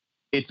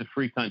 It's a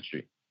free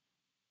country.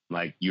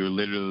 Like, you're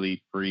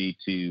literally free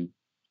to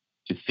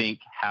think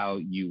how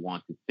you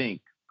want to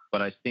think.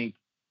 But I think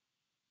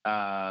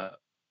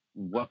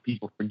what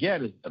people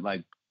forget is that,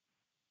 like,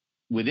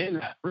 within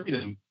that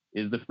freedom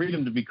is the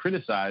freedom to be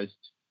criticized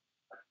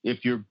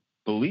if your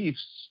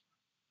beliefs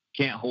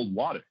can't hold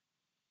water.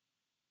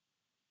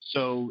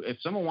 So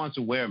if someone wants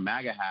to wear a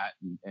MAGA hat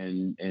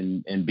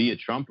and be a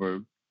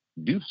Trumper,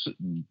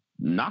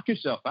 knock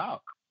yourself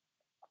out.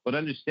 But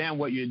understand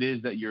what it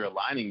is that you're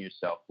aligning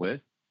yourself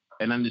with,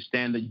 and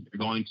understand that you're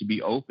going to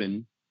be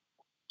open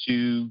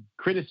to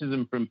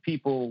criticism from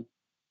people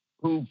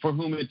for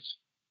whom it's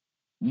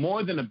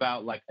more than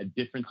about like a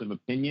difference of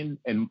opinion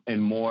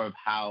and more of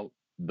how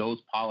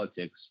those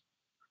politics,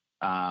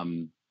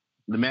 the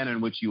manner in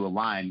which you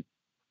align,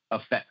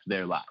 affects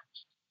their lives.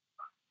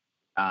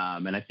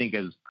 And I think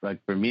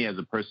for me as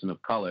a person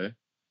of color,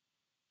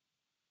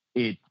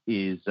 it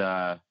is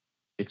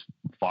it's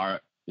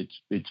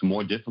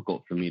more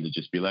difficult for me to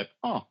just be like,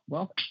 oh,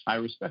 well, I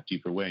respect you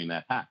for wearing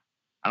that hat.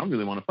 I don't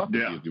really want to fuck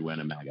with you if you're wearing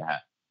a MAGA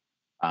hat.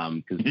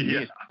 Because to me,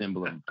 it's a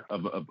symbol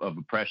of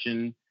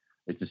oppression.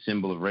 It's a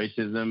symbol of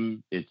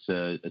racism. It's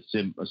a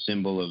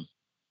symbol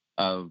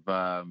of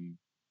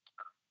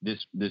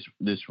this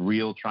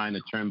real trying to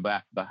turn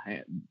back the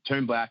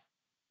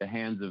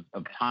hands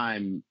of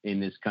time in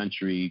this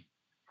country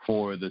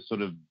for the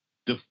sort of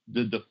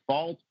the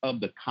default of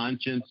the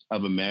conscience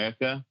of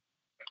America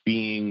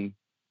being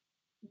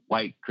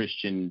white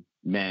Christian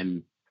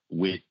men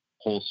with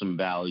wholesome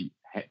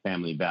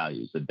family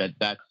values.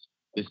 That's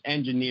this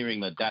engineering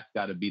that's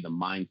got to be the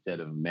mindset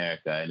of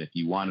America. And if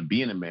you want to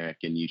be an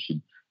American, you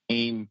should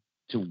aim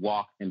to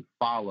walk and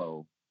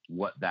follow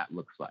what that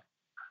looks like.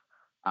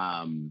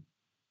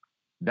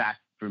 That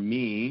for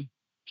me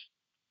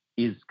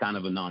is kind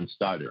of a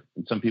non-starter.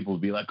 And some people will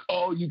be like,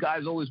 oh, you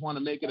guys always want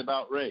to make it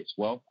about race.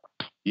 Well,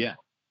 yeah,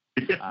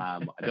 I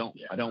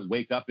don't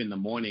wake up in the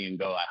morning and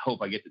go, I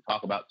hope I get to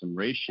talk about some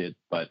race shit.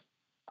 But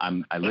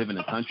I live in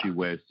a country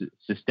where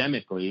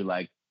systemically,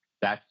 like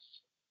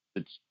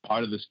it's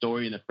part of the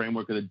story and the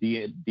framework of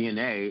the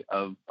DNA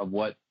of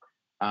what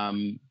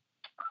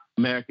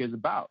America is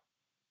about.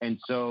 And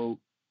so,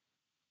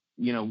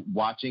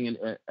 watching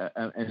an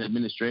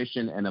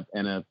administration and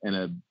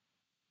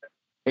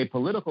a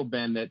political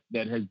bend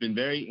that has been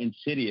very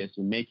insidious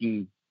in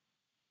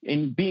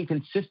being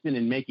consistent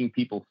in making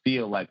people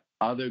feel like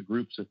other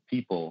groups of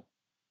people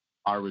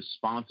are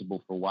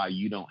responsible for why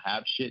you don't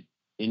have shit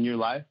in your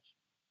life.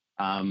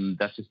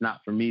 That's just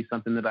not, for me,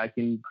 something that I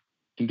can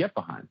get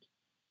behind.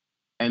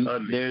 And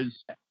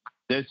there's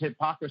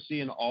hypocrisy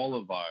in all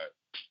of our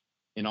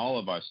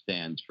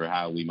stands for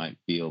how we might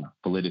feel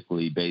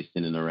politically based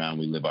in and around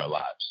we live our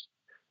lives.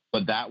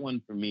 But that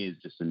one for me is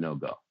just a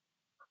no-go.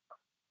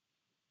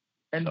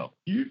 And do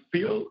you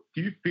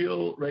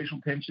feel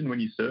racial tension when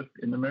you surf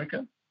in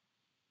America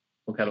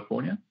or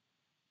California?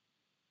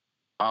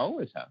 I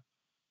always have.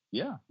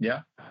 Yeah.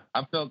 Yeah.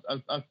 I've felt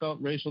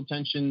racial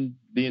tension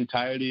the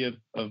entirety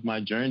of my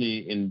journey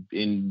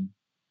in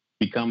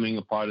becoming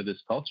a part of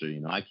this culture.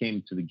 I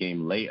came to the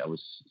game late. I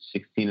was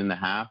 16 and a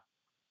half,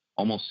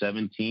 almost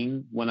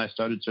 17 when I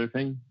started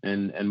surfing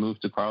and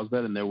moved to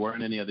Carlsbad, and there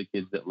weren't any other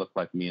kids that looked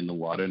like me in the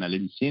water, and I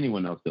didn't see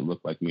anyone else that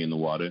looked like me in the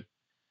water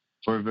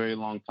for a very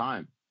long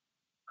time.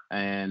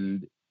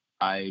 And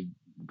I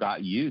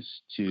got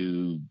used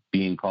to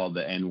being called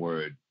the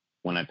N-word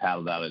when I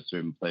paddled out at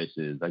certain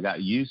places. I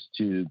got used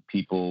to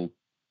people,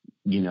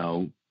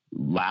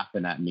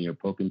 laughing at me or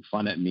poking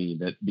fun at me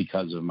that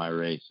because of my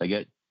race.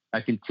 I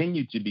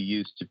continue to be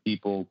used to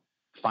people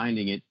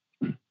finding it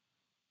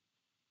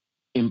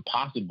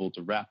impossible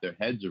to wrap their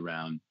heads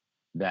around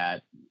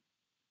that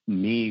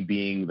me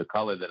being the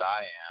color that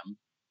I am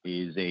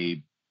is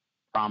a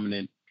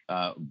prominent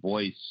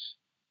voice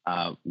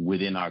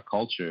within our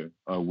culture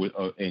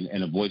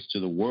and a voice to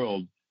the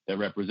world that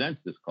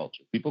represents this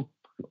culture. People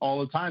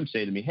all the time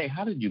say to me, "Hey,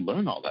 how did you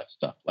learn all that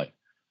stuff? Like,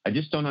 I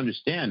just don't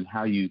understand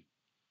how you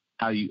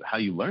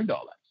learned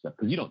all that stuff,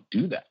 because you don't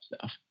do that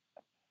stuff."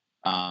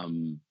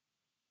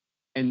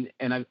 And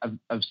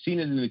I've seen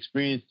it and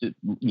experienced it,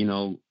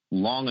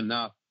 long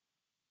enough.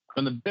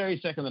 From the very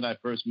second that I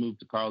first moved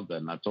to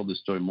Carlsbad, and I've told this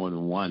story more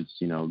than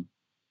once,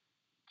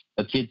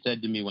 a kid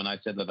said to me when I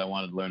said that I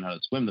wanted to learn how to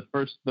swim,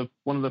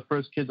 one of the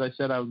first kids I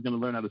said I was going to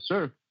learn how to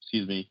surf,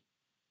 said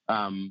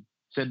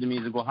to me,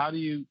 he's like, "Well, how are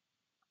you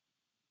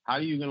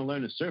going to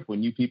learn to surf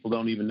when you people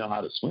don't even know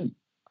how to swim?"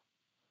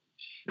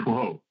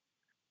 Whoa.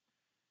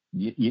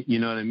 You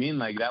know what I mean?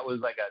 Like that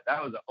was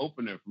an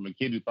opener from a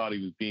kid who thought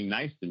he was being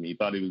nice to me. He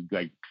thought he was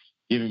like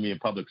giving me a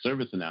public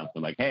service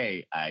announcement, like,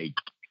 "Hey, I'm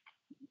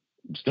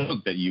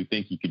stoked that you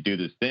think you could do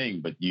this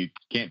thing, but you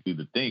can't do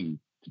the thing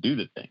to do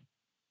the thing."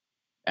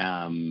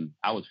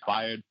 I was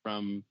fired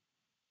from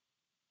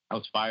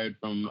a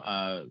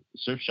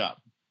surf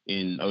shop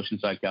in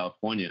Oceanside,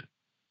 California,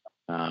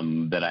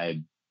 that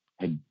I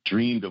had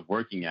dreamed of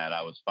working at.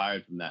 I was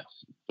fired from that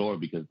store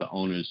because the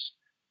owners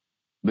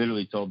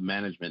literally told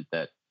management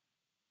that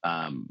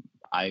I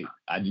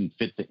didn't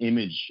fit the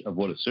image of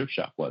what a surf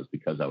shop was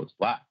because I was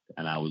black,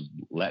 and I was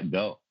let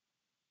go.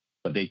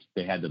 But they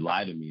had to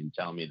lie to me and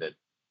tell me that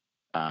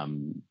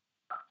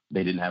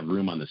they didn't have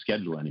room on the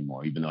schedule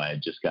anymore, even though I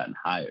had just gotten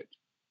hired.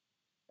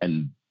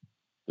 And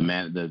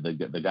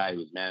the guy who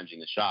was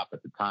managing the shop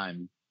at the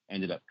time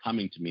ended up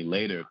coming to me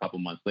later, a couple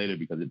months later,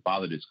 because it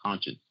bothered his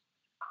conscience.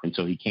 And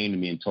so he came to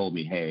me and told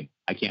me, "Hey,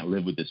 I can't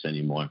live with this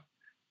anymore.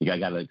 I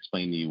got to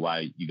explain to you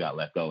why you got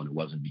let go, and it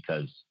wasn't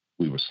because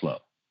we were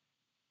slow."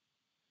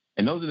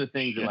 And those are the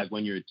things that, like,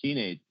 when you're a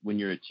teenager,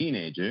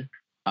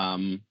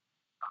 have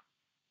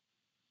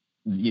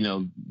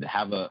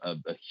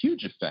a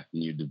huge effect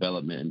in your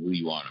development and who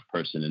you are as a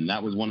person. And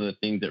that was one of the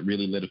things that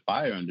really lit a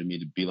fire under me,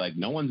 to be like,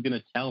 no one's going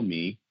to tell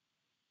me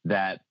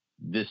that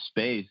this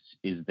space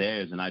is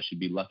theirs and I should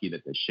be lucky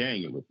that they're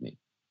sharing it with me.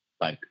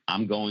 Like,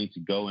 I'm going to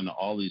go into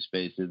all these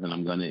spaces and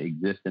I'm going to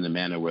exist in a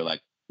manner where,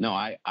 like, no,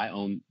 I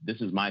own,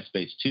 this is my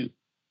space too.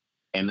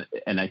 And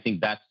I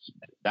think that's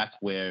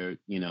where,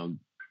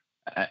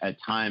 at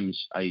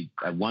times I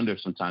wonder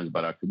sometimes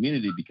about our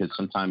community, because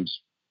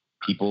sometimes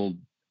people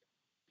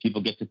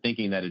get to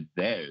thinking that it's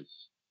theirs,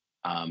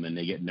 and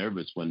they get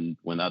nervous when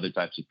other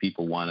types of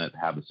people want to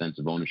have a sense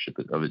of ownership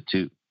of it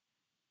too.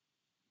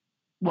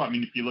 Well, I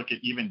mean, if you look at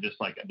even just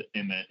like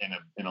in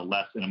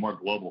a more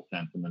global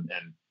sense, and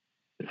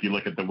if you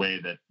look at the way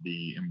that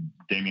Damien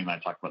and I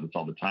talk about this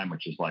all the time,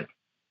 which is like,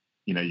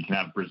 you can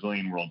have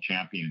Brazilian world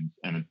champions,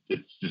 and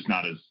it's just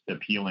not as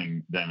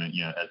appealing then,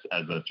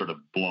 as a sort of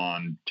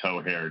blonde,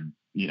 toe-haired,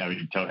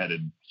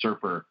 toe-headed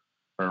surfer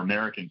or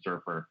American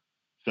surfer.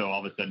 So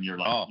all of a sudden you're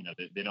like,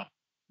 they don't.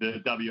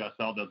 The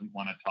WSL doesn't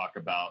want to talk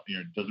about,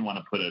 doesn't want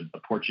to put a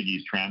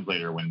Portuguese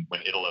translator when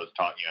Italo's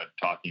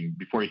talking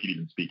before he could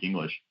even speak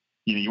English.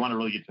 You want to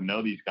really get to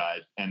know these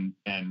guys,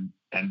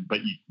 but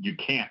you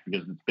can't,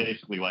 because it's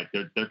basically like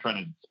they're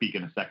trying to speak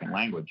in a second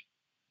language.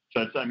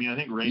 So I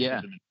think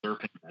racism in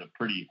surfing is a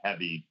pretty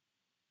heavy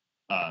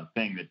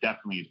thing that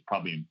definitely is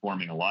probably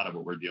informing a lot of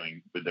what we're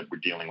dealing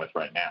with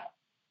right now.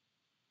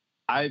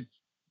 I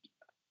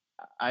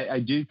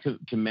do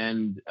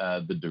commend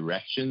the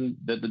direction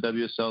that the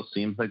WSL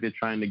seems like they're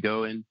trying to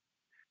go in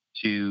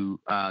to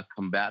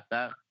combat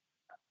that.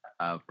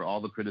 For all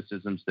the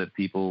criticisms that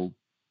people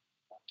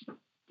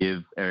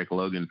give Eric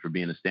Logan for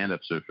being a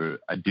stand-up surfer,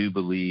 I do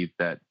believe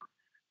that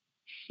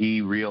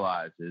he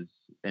realizes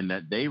and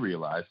that they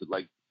realize that,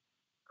 like,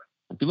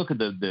 if you look at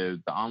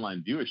the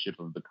online viewership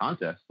of the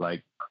contest,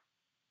 like,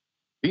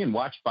 being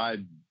watched by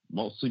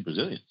mostly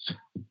Brazilians,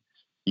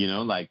 you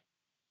know, like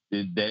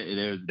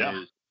there's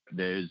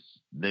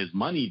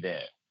money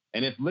there.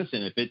 And if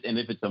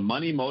it's a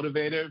money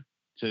motivator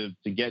to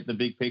get the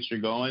big picture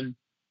going,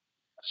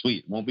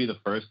 sweet. It won't be the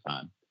first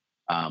time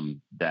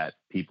that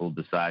people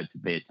decide to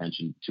pay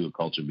attention to a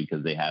culture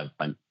because they have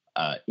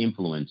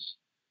influence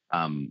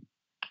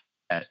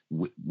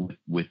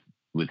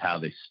with how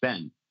they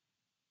spend.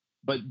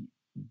 But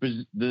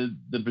the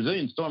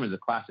Brazilian Storm is a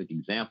classic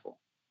example.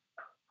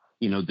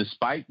 You know,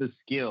 despite the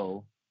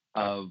skill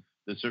of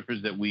the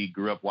surfers that we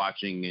grew up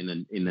watching in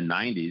the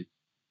 90s,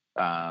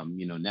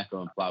 you know,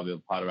 Neco and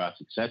Flavio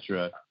Poderas,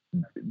 etc.,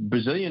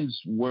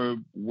 Brazilians were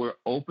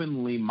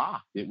openly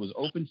mocked. It was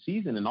open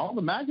season, and all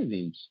the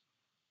magazines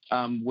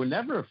were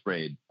never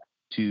afraid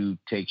to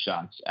take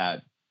shots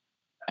at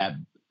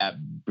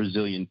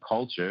Brazilian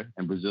culture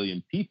and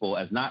Brazilian people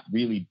as not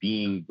really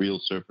being real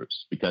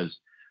surfers because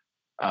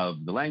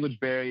of the language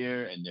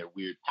barrier and their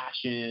weird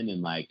passion,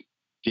 and like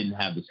didn't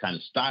have this kind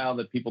of style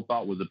that people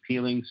thought was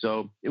appealing.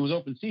 So it was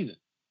open season.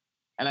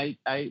 And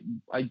I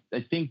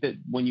think that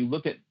when you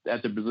look at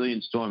the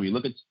Brazilian Storm, you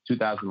look at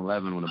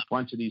 2011 when a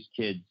bunch of these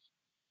kids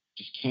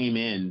just came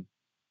in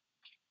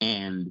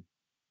and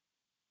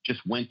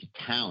just went to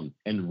town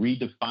and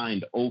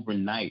redefined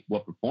overnight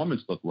what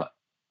performance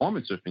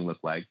surfing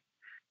looked like.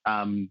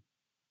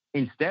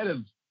 Instead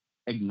of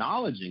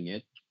acknowledging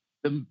it,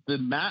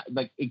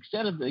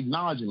 instead of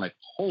acknowledging like,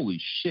 holy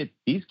shit,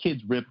 these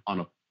kids rip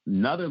on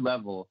another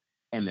level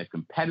and they're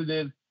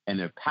competitive and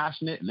they're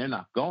passionate and they're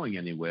not going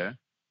anywhere.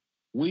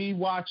 We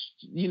watched,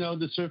 you know,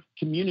 the surf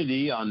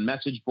community on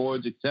message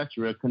boards,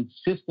 etc.,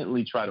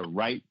 consistently try to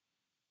write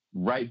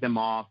them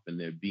off, and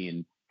they're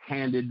being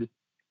handed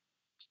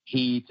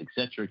heat,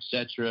 etc.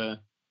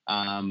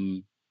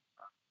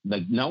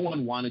 Like no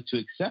one wanted to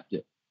accept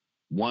it.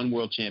 1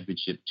 world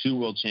championship, 2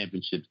 world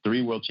championships,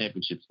 3 world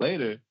championships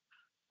later,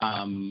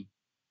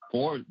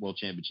 4 world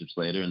championships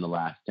later in the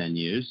last 10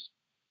 years.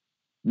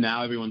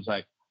 Now everyone's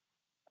like,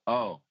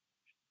 oh,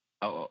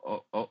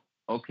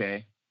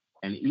 okay.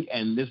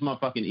 And this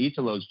motherfucking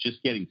Italo's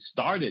just getting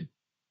started.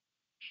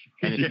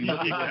 And if you look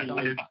at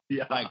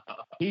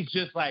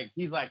like,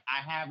 he's like,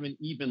 I haven't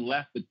even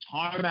left the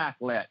tarmac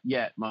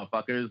yet,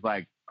 motherfuckers.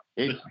 Like,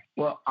 it's,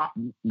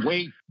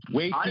 wait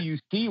till you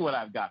see what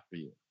I've got for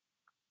you.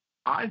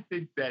 I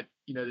think that,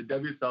 you know, the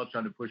WSL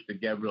trying to push the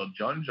Gabriel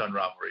John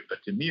rivalry,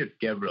 but to me, it's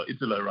Gabriel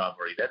Italo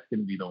rivalry. That's going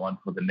to be the one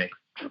for the next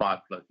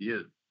 5+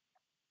 years.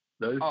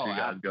 Those two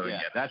guys going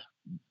at it.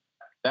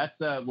 That's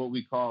what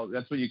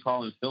you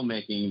call in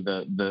filmmaking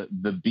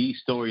the B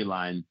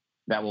storyline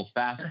that will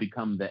fast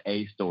become the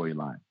A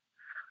storyline,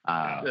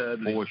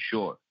 for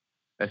sure.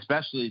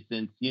 Especially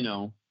since, you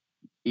know,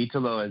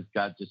 Italo has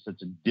got just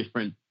such a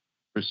different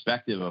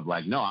perspective of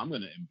like, no, I'm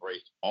going to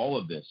embrace all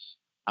of this.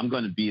 I'm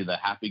going to be the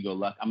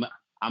happy-go-lucky.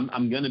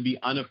 I'm going to be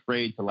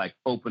unafraid to like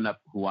open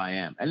up who I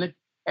am. And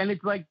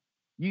it's like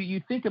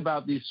you think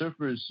about these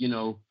surfers, you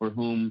know, for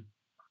whom,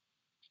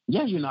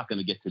 yeah, you're not going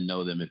to get to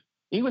know them if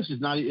English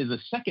is a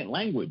second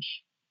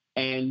language.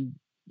 And,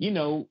 you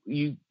know,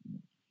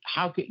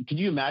 could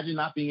you imagine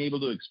not being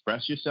able to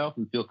express yourself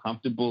and feel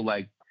comfortable,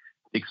 like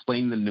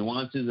explain the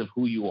nuances of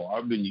who you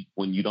are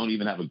when you don't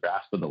even have a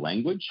grasp of the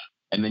language,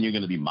 and then you're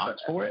going to be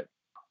mocked for it?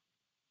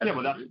 Yeah,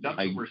 well, that's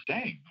what we're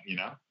saying, you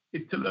know.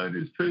 Italo in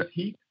his first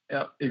heat,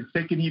 his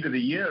second heat of the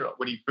year,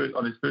 when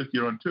on his first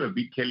year on tour,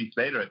 beat Kelly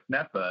Slater at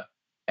Snapper,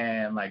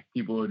 and like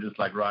people were just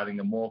like writing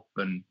him off,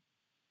 and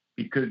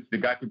because the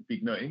guy could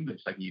speak no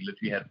English, like he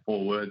literally had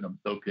 4 words, "I'm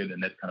so good,"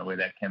 and that's kind of where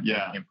that campaign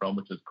came from,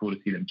 which was cool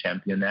to see them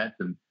champion that.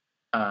 And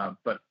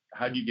but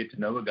how do you get to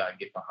know a guy and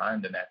get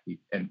behind an athlete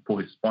and for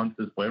his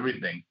sponsors, for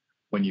everything,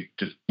 when you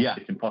just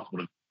it's impossible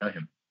to know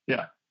him?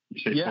 Yeah,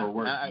 you say 4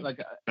 words,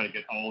 try to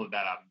get all of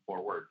that out in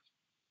 4 words.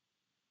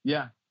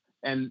 Yeah.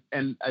 And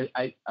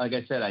I like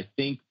I said, I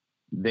think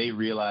they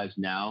realize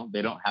now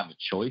they don't have a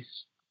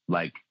choice.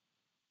 Like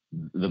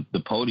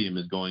the podium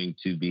is going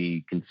to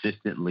be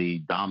consistently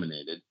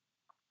dominated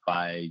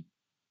by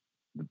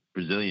the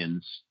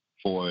Brazilians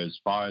for as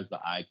far as the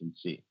eye can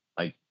see.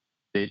 Like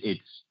it's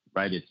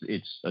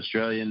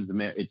Australians,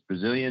 it's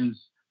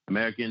Brazilians,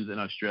 Americans, and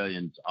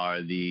Australians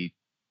are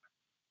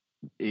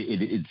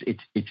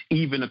it's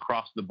even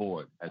across the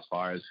board as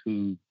far as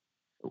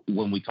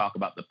when we talk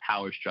about the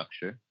power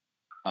structure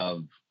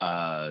of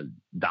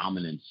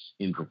dominance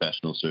in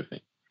professional surfing.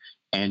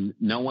 And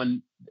no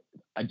one,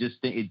 I just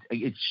think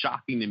it's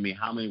shocking to me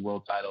how many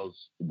world titles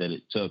that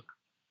it took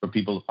for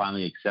people to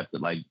finally accept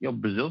that, like,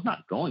 Brazil's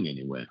not going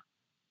anywhere.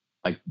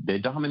 Like they're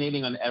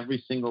dominating on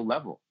every single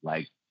level.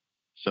 Like,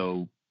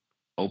 so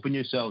open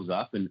yourselves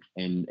up and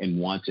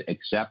want to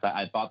accept.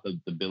 I thought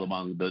the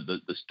Billabong,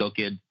 the Still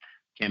Kid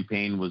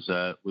campaign was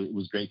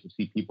great to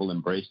see people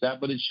embrace that,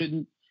 but it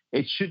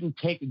shouldn't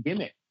take a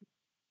gimmick.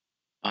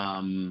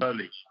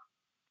 Totally.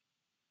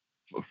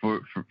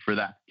 For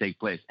that to take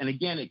place. And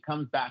again, it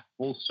comes back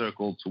full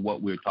circle to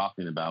what we're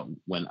talking about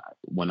when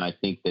I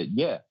think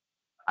that,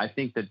 I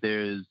think that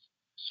there's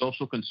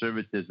social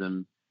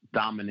conservatism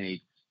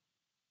dominates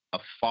a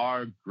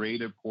far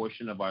greater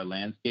portion of our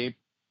landscape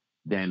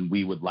than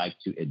we would like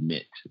to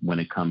admit when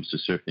it comes to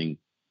surfing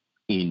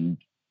in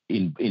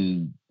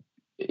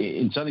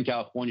Southern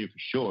California for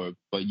sure,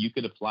 but you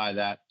could apply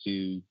that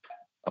to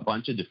a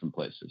bunch of different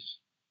places.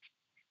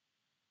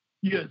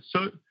 Yeah,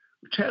 so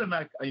Chad and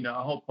I,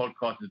 our whole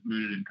podcast is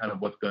rooted in kind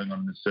of what's going on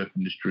in the surf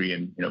industry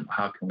and,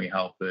 how can we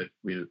help it,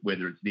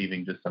 whether it's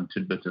leaving just some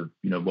tidbits of,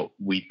 what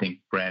we think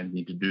brands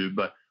need to do.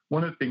 But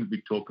one of the things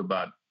we talk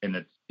about, and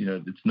it's,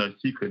 it's no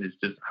secret, is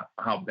just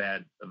how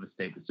bad of a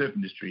state the surf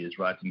industry is,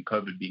 right? And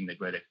COVID being the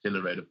great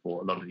accelerator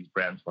for a lot of these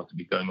brands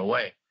possibly going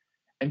away.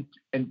 And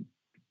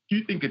do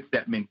you think it's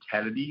that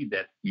mentality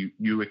that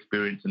you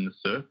experience in the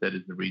surf that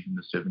is the reason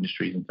the surf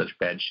industry is in such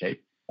bad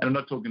shape? And I'm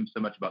not talking so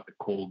much about the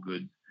core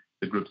goods,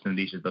 the Grips and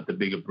Leashes, but the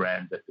bigger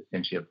brands that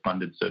essentially have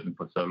funded surfing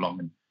for so long,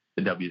 and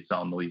the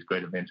WSL and all these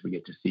great events we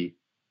get to see.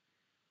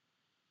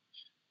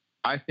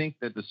 I think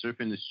that the surf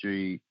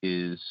industry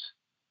is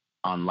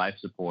on life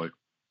support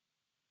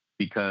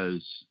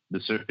because the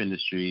surf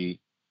industry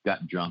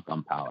got drunk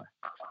on power.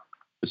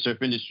 The surf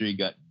industry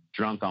got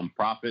drunk on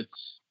profits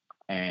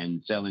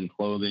and selling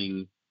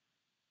clothing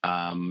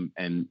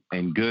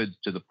and goods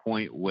to the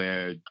point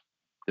where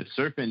the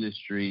surf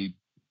industry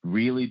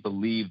really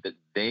believed that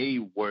they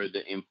were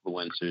the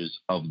influencers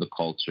of the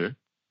culture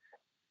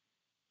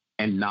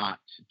and not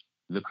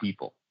the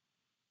people.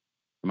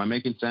 Am I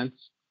making sense?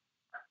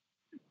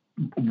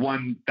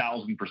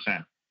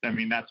 1,000%. I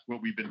mean, that's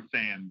what we've been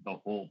saying the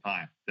whole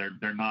time.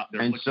 They're not.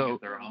 They're and looking so,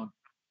 at their own.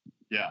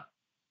 Yeah.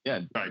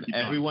 Yeah. Sorry,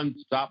 everyone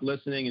stopped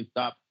listening and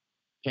stopped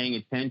paying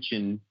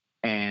attention.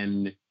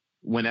 And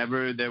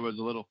whenever there was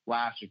a little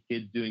flash of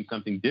kids doing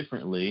something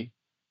differently,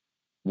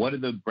 what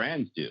did the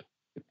brands do?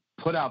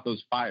 Put out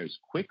those fires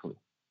quickly,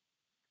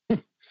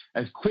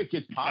 as quick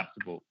as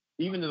possible,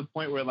 even to the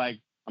point where, like,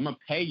 I'm going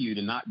to pay you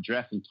to not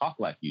dress and talk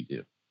like you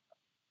do.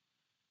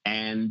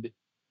 And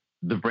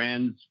the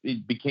brands,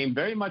 it became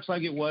very much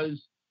like it was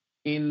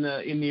in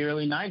the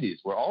early 90s,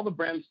 where all the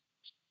brands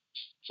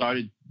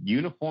started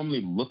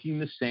uniformly looking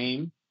the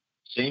same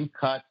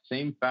cut,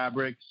 same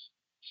fabrics,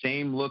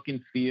 same look and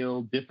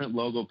feel, different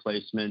logo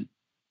placement,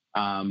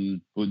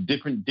 with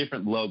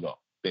different logo,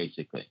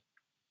 basically.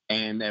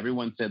 And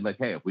everyone said, like,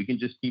 hey, if we can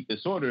just keep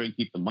this order and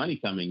keep the money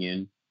coming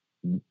in,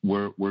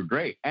 we're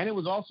great. And it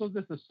was also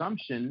this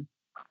assumption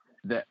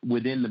that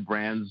within the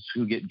brands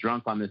who get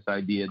drunk on this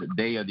idea that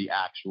they are the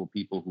actual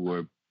people who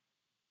are,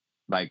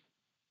 like,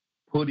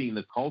 putting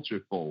the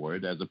culture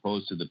forward as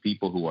opposed to the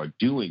people who are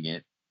doing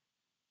it,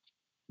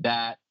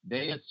 that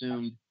they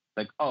assumed,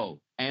 like,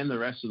 oh, and the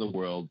rest of the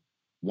world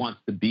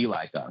wants to be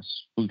like us.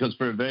 Because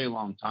for a very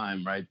long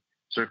time, right,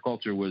 surf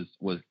culture was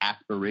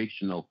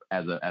aspirational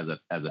as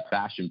a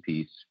fashion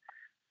piece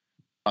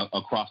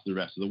across the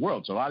rest of the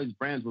world. So a lot of these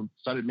brands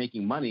started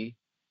making money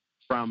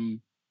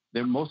from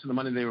most of the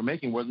money they were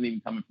making wasn't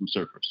even coming from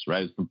surfers,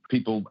 right? It's from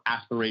people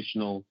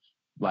aspirational,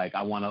 like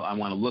I want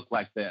to look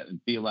like that and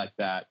feel like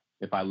that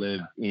if I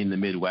live in the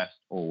Midwest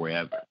or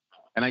wherever.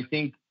 And I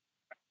think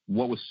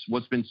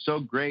what's been so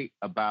great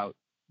about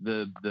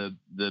the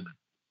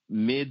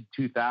mid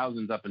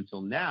 2000s up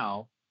until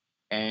now,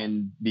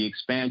 and the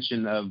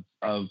expansion of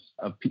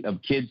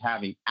kids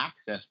having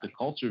access to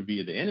culture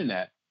via the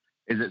internet,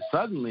 is that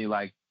suddenly,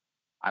 like,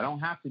 I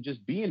don't have to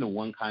just be into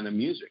one kind of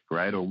music,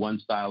 right, or one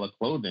style of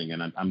clothing,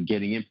 and I'm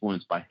getting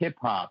influenced by hip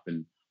hop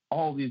and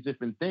all these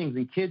different things.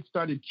 And kids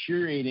started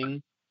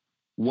curating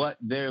what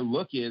their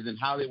look is and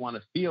how they want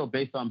to feel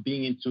based on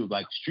being into,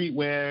 like,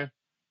 streetwear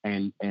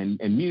and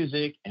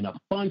music and a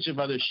bunch of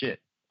other shit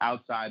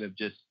outside of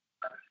just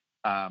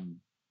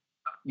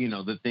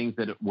the things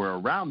that were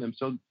around them.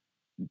 So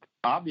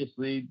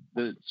obviously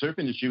the surf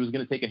industry was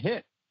going to take a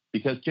hit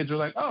because kids were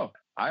like, oh,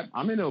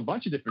 I'm into a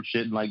bunch of different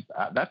shit, and, like,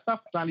 that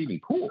stuff's not even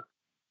cool.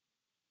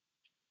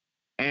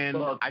 And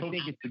I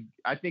think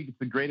it's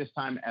the greatest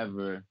time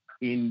ever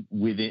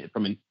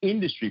from an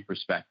industry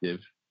perspective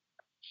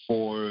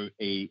for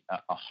a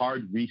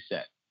hard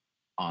reset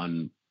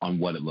on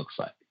what it looks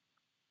like.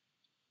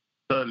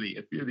 Certainly,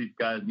 a few of these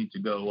guys need to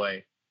go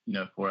away,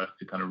 for us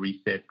to kind of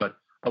reset. But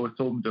I was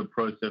talking to a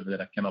pro surfer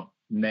that I cannot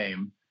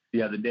name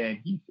the other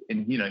day,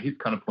 and his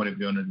kind of point of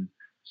view on it is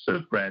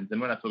surf brands.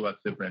 And when I talk about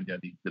surf brands,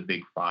 the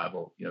big five,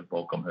 or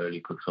Volcom, Hurley,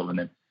 Quicksilver, and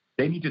them,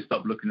 they need to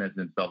stop looking at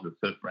themselves as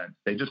surf brands.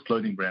 They're just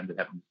clothing brands that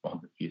happen to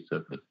sponsor a few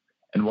surfers.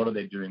 And what are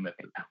they doing that's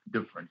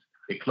different?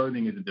 Their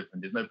clothing isn't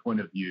different. There's no point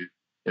of view.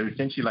 They're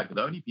essentially like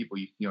the only people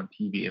you see on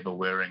TV ever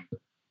wearing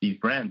these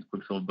brands,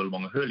 Quicksilver,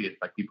 Billabong, or Hurley.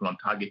 It's like people on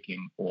Tiger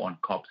King or on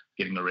Cops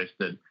getting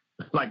arrested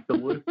like the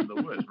worst of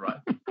the worst, right?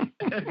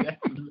 That's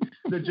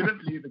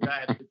legitimately, the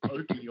guy had the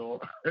Oakley or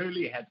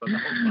Hurley hats on the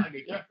whole thing, right?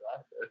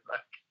 It's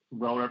like,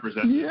 well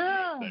represented.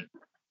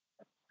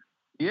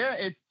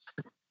 Yeah,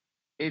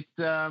 it's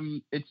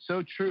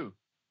so true.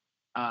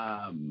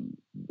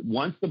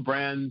 Once the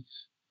brands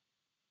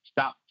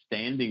stop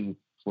standing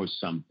for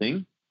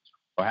something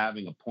or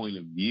having a point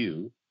of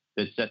view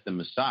that set them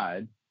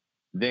aside,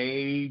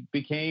 they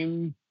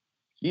became,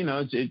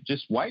 it's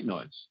just white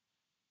noise.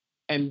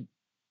 And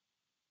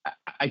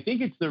I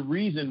think it's the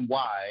reason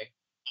why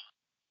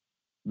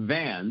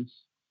Vans,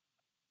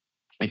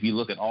 if you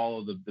look at all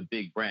of the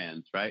big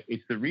brands, right?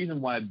 It's the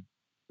reason why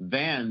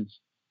Vans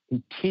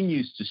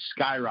continues to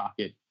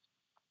skyrocket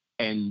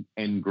and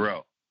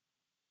grow.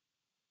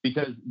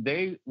 Because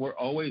they were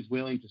always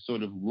willing to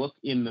sort of look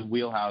in the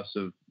wheelhouse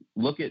of,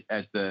 look at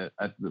the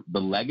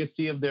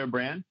legacy of their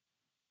brand,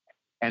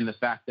 and the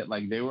fact that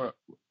like they were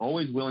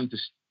always willing to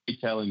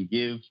storytell and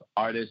give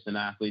artists and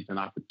athletes an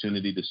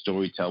opportunity to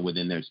storytell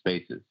within their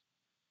spaces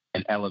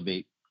and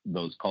elevate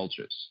those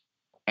cultures.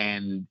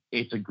 And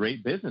it's a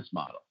great business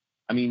model.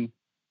 I mean,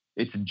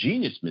 it's a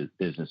genius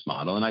business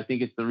model. And I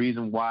think it's the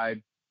reason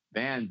why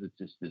Vans, it's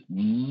just this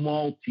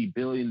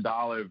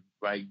multi-billion-dollar,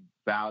 right,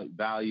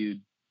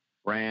 valued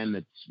brand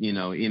that's,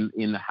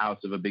 in the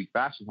house of a big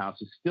fashion house,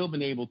 has still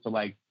been able to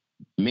like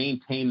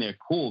maintain their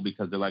cool,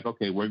 because they're like,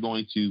 okay, we're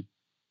going to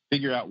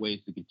figure out ways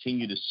to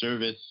continue to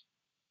service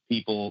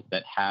people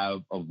that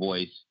have a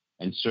voice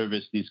and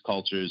service these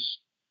cultures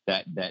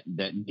that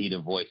need a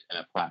voice and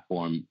a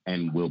platform,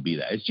 and will be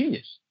that. It's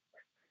genius.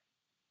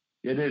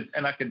 It is,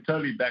 and I can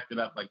totally back it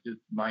up. Like, just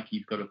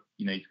Mikey's got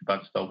he's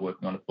about to start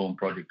working on a film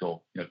project,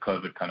 or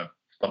COVID kind of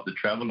stopped the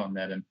travel on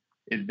that, and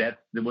that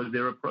was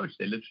their approach.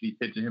 They literally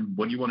said to him,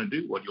 "What do you want to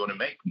do? What do you want to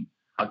make? And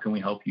how can we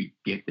help you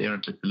get there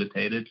and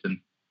facilitate it? And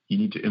you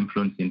need to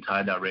influence the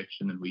entire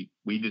direction, and we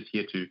just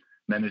here to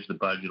manage the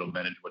budget or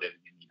manage whatever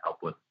you need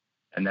help with."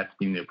 And that's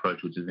been the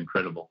approach, which is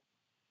incredible.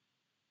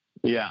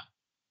 Yeah.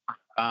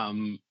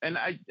 And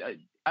I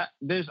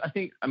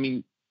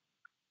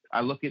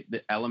look at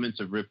the elements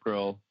of Rip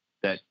Curl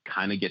that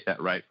kind of get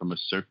that right from a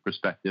surf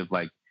perspective.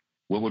 Like,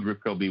 what would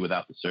Rip Curl be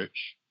without the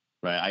search,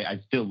 right? I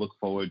still look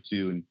forward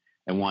to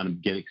and want to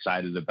get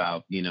excited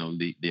about,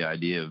 the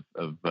idea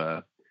of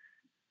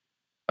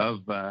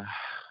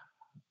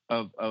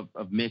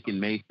Mick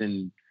and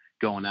Mason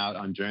going out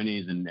on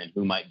journeys and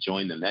who might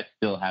join them. That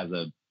still has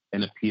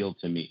an appeal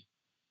to me.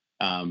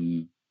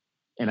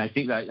 And I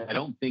think that I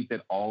don't think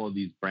that all of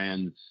these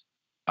brands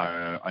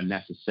are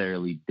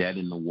necessarily dead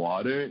in the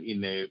water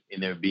in their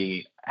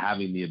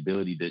having the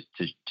ability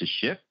to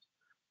shift.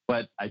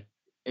 But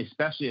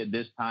especially at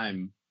this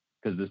time,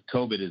 because this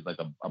COVID is like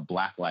a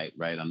black light,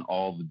 right, on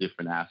all the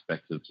different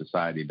aspects of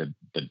society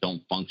that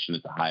don't function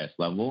at the highest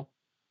level.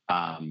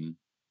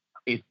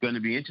 It's going to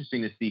be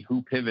interesting to see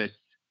who pivots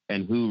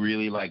and who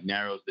really like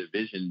narrows their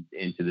vision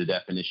into the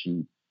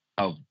definition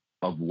of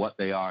what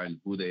they are and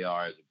who they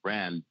are as a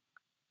brand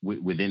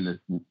within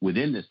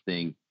this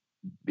thing,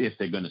 if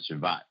they're going to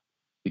survive.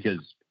 Because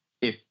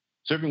if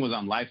surfing was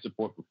on life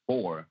support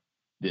before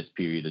this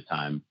period of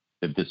time,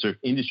 if the surf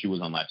industry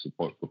was on life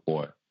support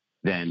before,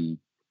 then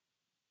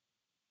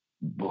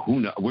who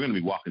knows? We're going to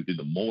be walking through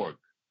the morgue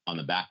on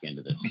the back end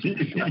of this.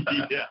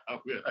 Yeah,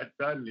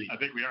 totally. I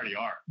think we already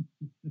are.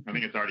 I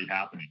think it's already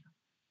happening.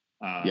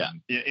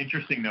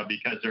 Interesting though,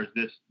 because there's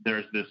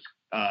this.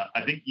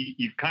 I think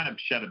you've kind of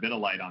shed a bit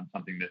of light on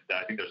something that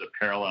I think there's a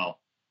parallel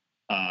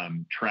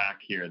track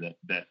here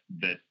that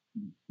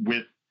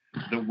with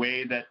the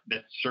way that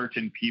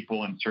certain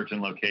people in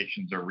certain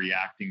locations are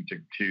reacting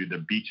to the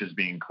beaches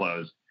being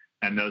closed,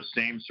 and those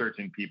same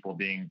certain people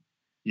being,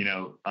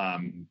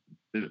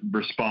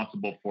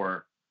 responsible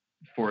for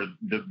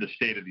the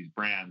state of these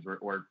brands,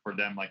 or for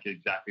them, like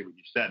exactly what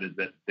you said, is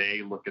that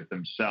they look at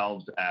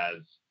themselves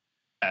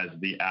as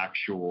the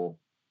actual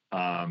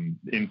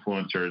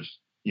influencers,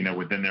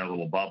 within their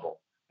little bubble,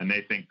 and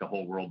they think the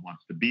whole world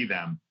wants to be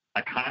them.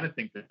 I kind of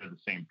think that they're the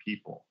same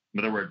people. In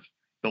other words,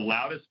 the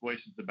loudest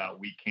voices about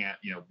we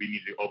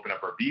need to open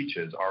up our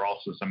beaches are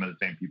also some of the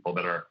same people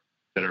that are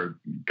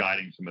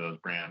guiding some of those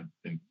brands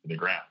into the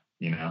ground.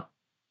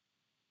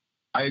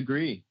 I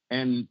agree,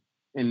 and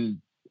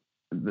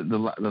the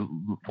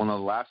one of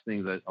the last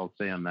things that I'll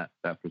say on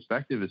that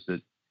perspective is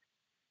that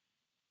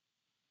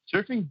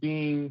surfing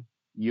being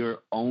your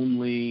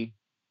only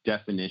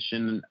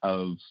definition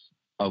of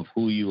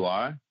who you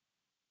are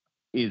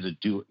is a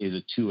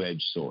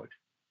two-edged sword.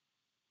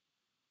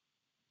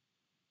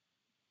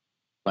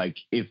 Like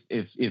if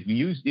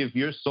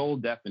your sole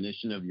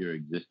definition of your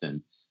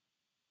existence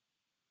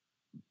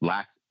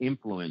lacks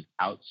influence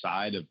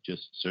outside of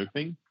just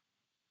surfing,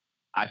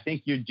 I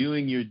think you're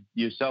doing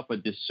yourself a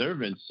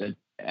disservice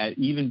at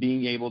even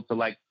being able to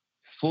like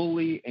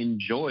fully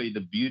enjoy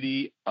the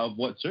beauty of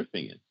what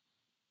surfing is.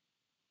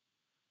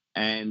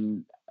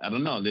 And I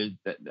don't know,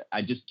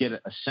 I just get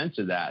a sense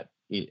of that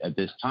at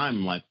this time.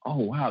 I'm like, oh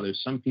wow,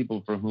 there's some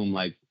people for whom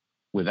like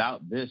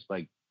without this,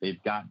 like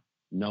they've got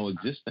no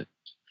existence.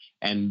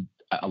 And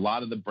a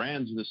lot of the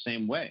brands are the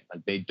same way.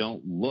 Like they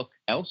don't look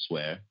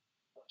elsewhere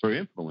for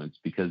influence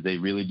because they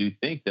really do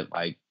think that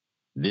like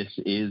this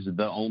is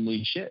the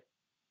only shit.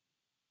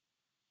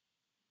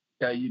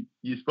 Yeah,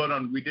 you spot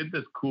on. We did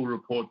this cool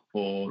report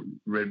for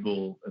Red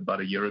Bull about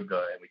a year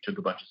ago, and we took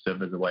a bunch of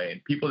surfers away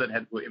and people that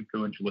were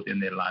influential within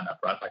their lineup,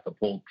 right? Like a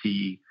Paul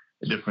T,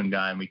 a different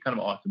guy, and we kind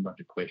of asked them a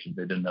bunch of questions.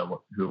 They didn't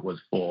know who it was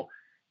for.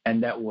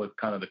 And that was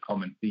kind of the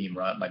common theme,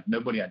 right? Like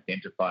nobody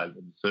identifies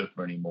as a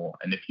surfer anymore.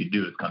 And if you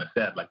do, it's kind of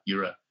sad. Like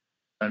you're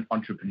an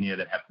entrepreneur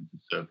that happens to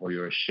surf, or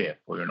you're a chef,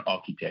 or you're an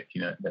architect,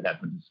 that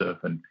happens to surf.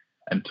 And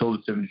until the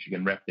surf industry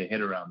can wrap their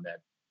head around that,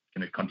 it's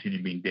going to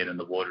continue being dead in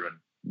the water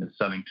and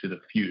selling to the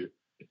few.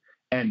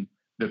 And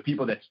the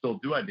people that still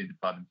do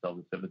identify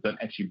themselves as surfers don't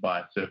actually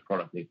buy a surf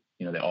product. They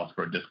ask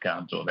for a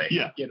discount, or they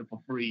get it for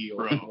free,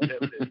 or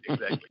whatever it is.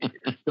 Exactly.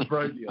 It's the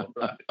bro deal,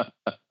 right?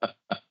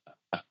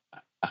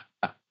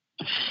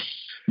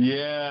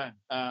 Yeah,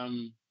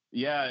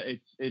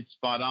 it's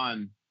spot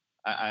on.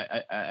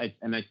 I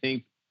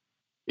think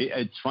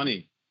it's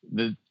funny.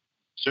 The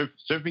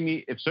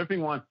surfing, if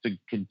surfing wants to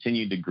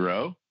continue to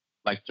grow,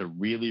 like to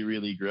really,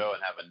 really grow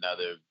and have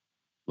another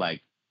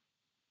like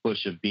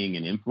push of being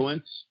an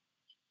influence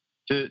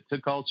to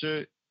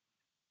culture,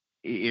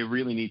 it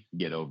really needs to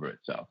get over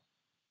itself.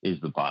 Is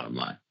the bottom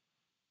line.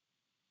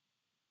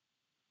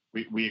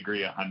 We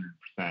agree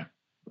 100%.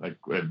 Like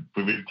we've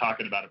been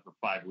talking about it for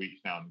 5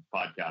 weeks now on this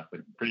podcast,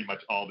 like pretty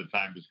much all the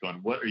time, just going,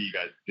 what are you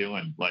guys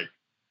doing? Like,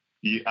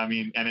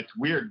 and it's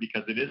weird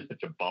because it is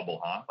such a bubble,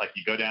 huh? Like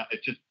you go down,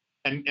 it's just,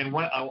 and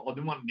one, I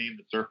didn't want to name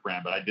the surf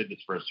brand, but I did this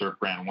for a surf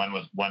brand. One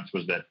was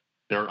that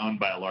they were owned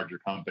by a larger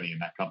company,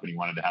 and that company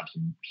wanted to have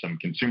some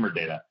consumer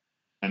data.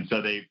 And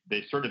so they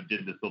sort of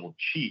did this little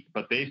cheat,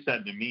 but they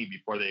said to me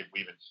before we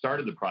even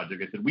started the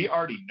project, they said, we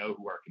already know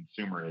who our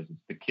consumer is.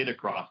 It's the kid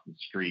across the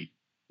street.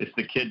 It's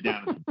the kid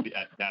down at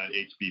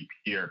HB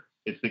Pier.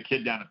 It's the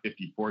kid down at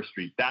 54th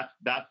Street. That's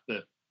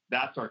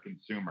our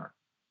consumer.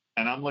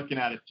 And I'm looking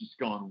at it just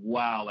going,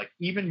 wow, like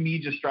even me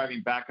just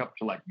driving back up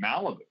to like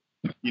Malibu,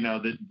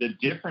 the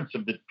difference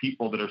of the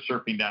people that are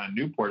surfing down in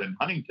Newport and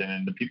Huntington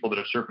and the people that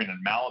are surfing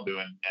in Malibu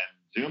and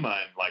Zuma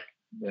and like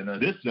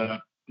this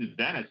is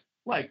Venice,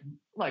 like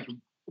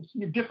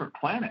it's different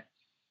planets.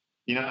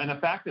 And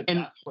the fact that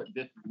that's what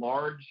this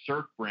large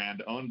surf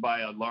brand owned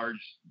by a large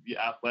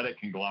athletic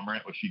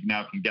conglomerate, which you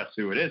now can guess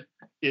who it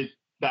is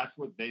that's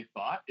what they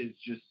thought is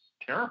just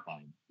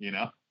terrifying,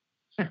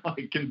 like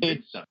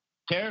it's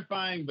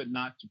terrifying, but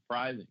not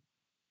surprising,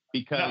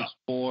 because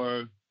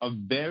for a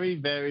very,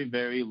 very,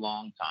 very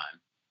long time,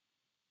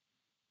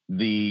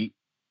 the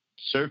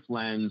surf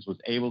lens was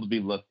able to be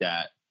looked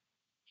at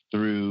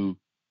through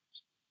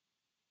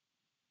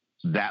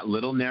that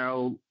little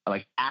narrow,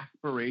 like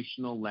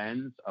aspirational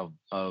lens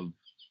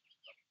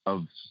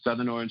of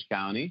Southern Orange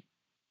County,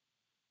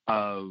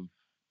 of,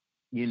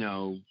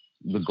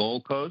 the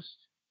Gold Coast,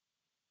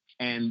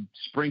 and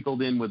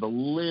sprinkled in with a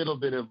little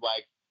bit of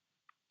like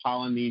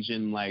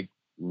Polynesian, like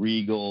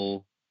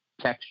regal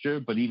texture,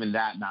 but even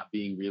that not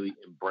being really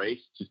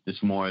embraced,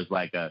 just more as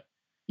like a,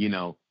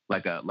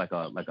 like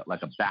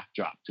a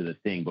backdrop to the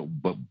thing,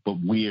 but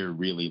we're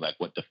really like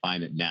what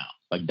define it now.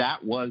 Like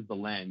that was the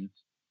lens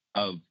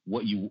of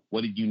what you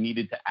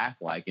needed to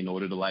act like in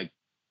order to like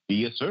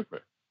be a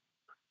surfer.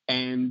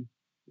 And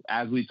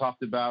as we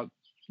talked about,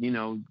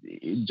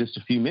 just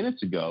a few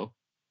minutes ago,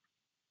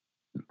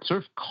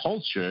 surf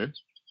culture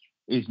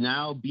is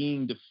now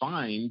being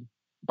defined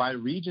by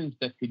regions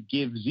that could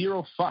give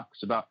zero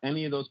fucks about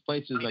any of those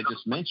places I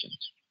just mentioned.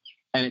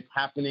 And it's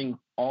happening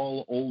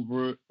all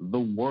over the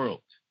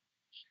world.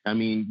 I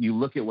mean, you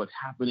look at what's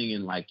happening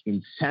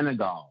in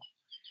Senegal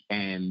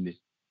and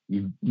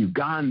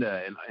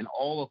Uganda and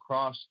all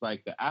across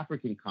like the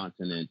African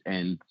continent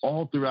and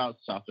all throughout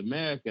South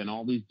America and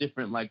all these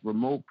different like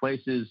remote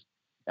places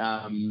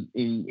in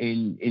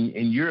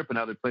Europe and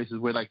other places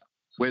where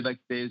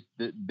there's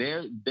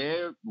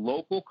their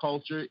local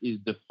culture is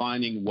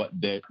defining what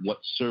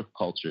surf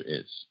culture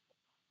is.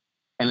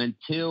 And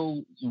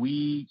until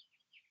the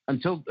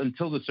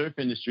surf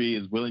industry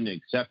is willing to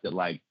accept that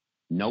like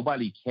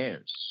nobody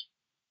cares,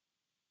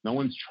 no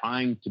one's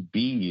trying to be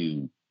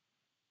you,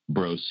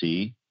 bro.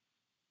 C.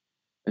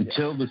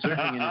 Until the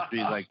surfing industry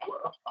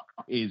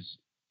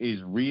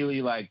is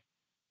really like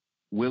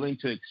willing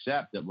to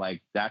accept that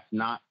like that's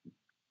not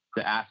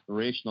the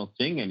aspirational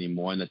thing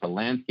anymore, and that the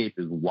landscape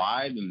is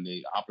wide and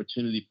the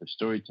opportunity for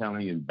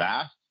storytelling is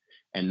vast,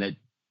 and that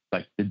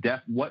like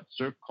what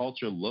surf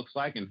culture looks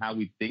like and how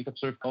we think of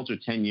surf culture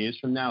 10 years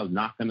from now is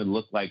not going to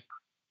look like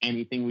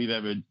anything we've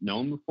ever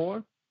known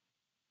before.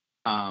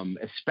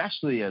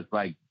 Especially as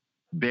like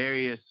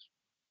various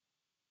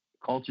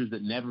cultures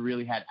that never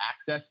really had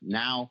access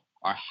now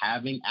are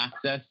having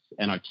access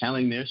and are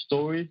telling their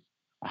stories.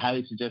 I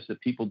highly suggest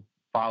that people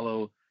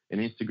follow an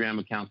Instagram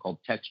account called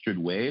Textured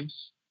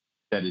Waves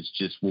that is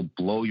just will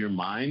blow your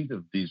mind,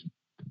 of these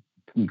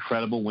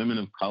incredible women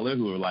of color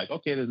who are like,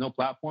 okay, there's no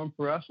platform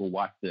for us, we'll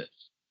watch this.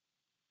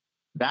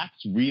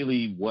 That's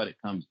really what it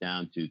comes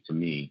down to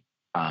me,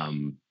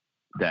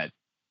 that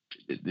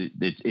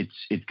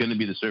it's going to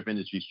be the surf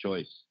industry's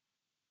choice.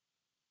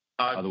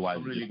 Otherwise,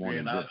 I really it just won't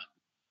agree. exist.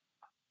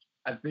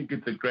 I think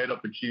it's a great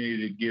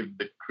opportunity to give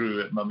the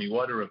crew at Mummy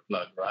Water a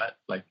plug, right?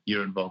 Like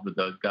you're involved with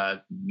those guys,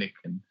 Nick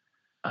and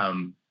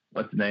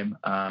what's the name?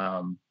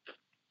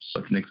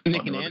 What's Nick's Nick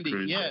partner and with the Andy,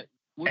 cruise? yeah.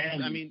 Well,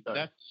 Andy, I mean,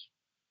 sorry.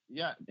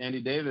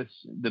 Andy Davis,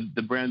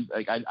 the brand.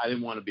 Like I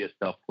didn't want to be a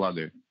self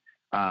plugger,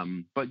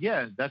 but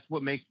yeah, that's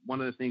what makes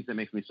one of the things that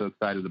makes me so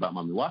excited about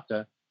Mami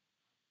Wata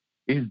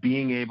is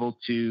being able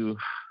to,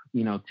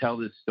 tell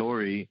this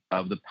story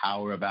of the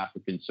power of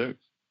African surf.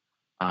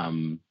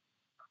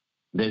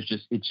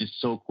 It's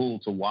just so cool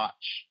to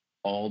watch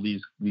all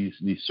these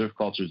surf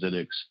cultures that are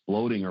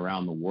exploding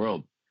around the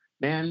world.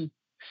 Man,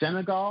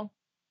 Senegal,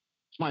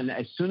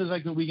 as soon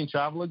as we can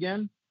travel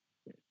again,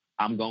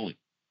 I'm going.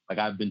 Like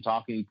I've been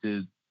talking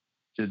to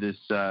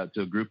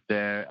a group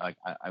there. Like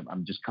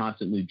I'm just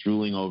constantly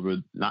drooling over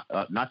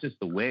not just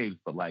the waves,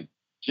 but like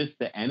just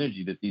the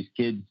energy that these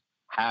kids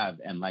have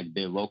and like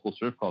their local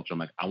surf culture. I'm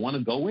like, I want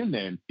to go in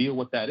there and feel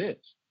what that is.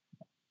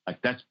 Like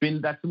that's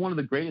one of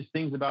the greatest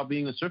things about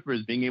being a surfer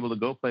is being able to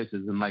go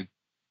places and like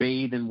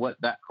bathe in what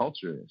that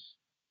culture is.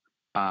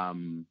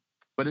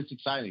 But it's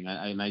exciting.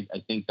 I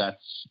think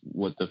that's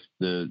what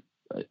to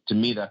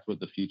me, that's what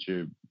the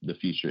future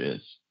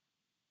is.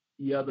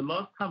 Yeah, the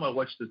last time I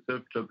watched the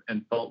surf trip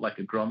and felt like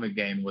a drama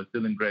game was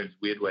Dylan Graves'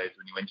 Weird Waves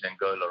when you went to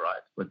Angola,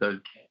 right? With those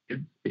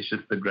kids, it's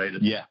just the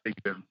greatest thing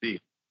you've ever seen.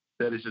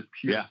 That is just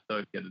pure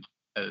stoke at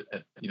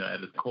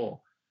its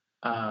core.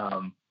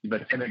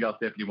 But Senegal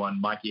definitely won.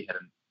 Mikey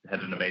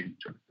had an amazing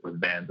trip with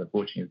Vans.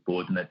 Unfortunately, his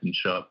board and that didn't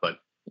show up. But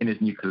in his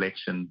new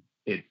collection,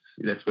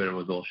 that's where it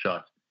was all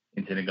shot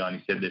in Senegal. And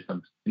he said there's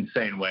some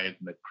insane waves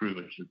and the crew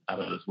was just out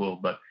of this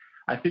world. But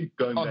I think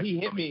going back, he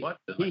hit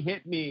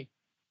me.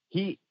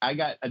 I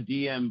got a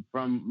DM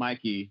from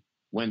Mikey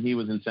when he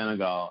was in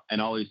Senegal,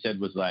 and all he said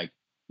was like,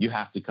 "You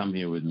have to come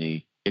here with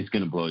me. It's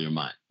gonna blow your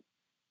mind."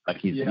 Like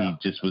he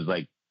just was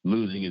like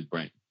losing his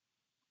brain.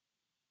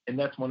 And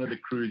that's one of the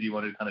crews he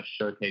wanted to kind of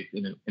showcase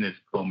in his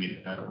film,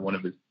 one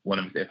of his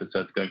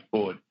episodes going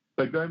forward.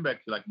 But going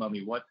back to like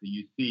Mami Wata,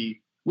 you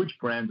see which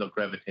brands are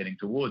gravitating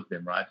towards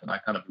them, right? And I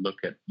kind of look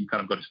at, you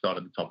kind of got to start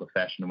at the top of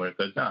fashion and where it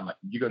goes down. Like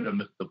you go to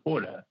Mr.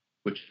 Porter,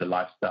 which is a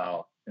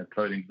lifestyle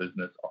clothing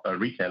business, a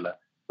retailer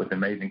with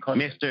amazing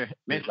content.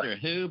 Mr.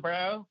 Who,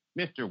 bro?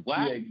 Mr. What?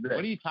 Yeah, exactly.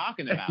 What are you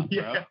talking about,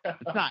 bro?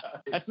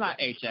 That's not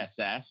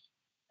HSS.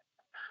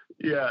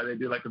 Yeah, they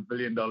do like $1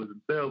 billion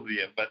in sales a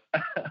year, but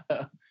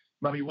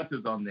Mami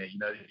Wata's on there. You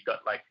got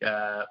like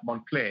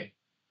Montclair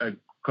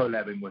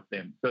collabing with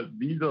them. So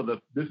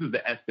this is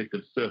the aspect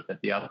of surf that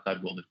the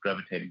outside world is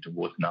gravitating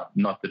towards, not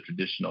the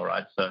traditional,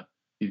 right? So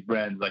these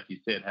brands, like you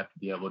said, have to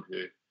be able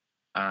to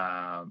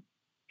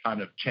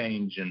kind of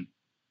change and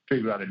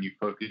figure out a new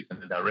focus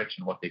and the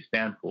direction, what they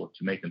stand for,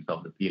 to make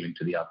themselves appealing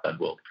to the outside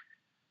world.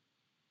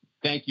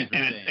 Thank you for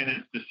saying and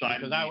it's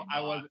decided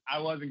because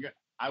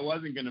I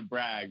wasn't gonna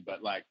brag,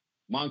 but like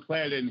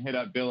Montclair didn't hit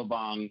up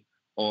Billabong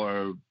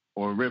or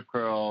Rip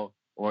Curl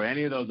or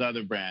any of those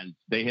other brands.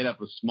 They hit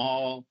up a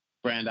small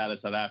brand out of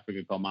South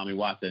Africa called Mami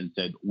Wata and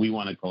said, "We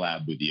want to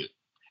collab with you."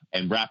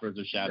 And rappers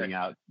are shouting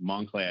out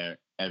Montclair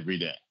every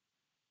day.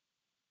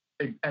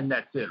 And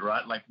that's it,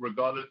 right? Like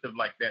regardless of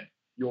like that,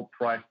 your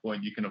price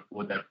point, you can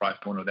afford that price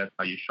point, or that's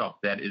how you shop.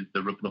 That is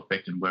the ripple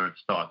effect and where it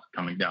starts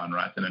coming down,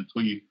 right? And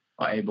until you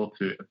are able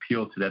to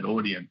appeal to that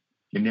audience,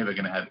 you're never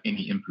going to have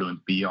any influence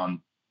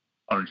beyond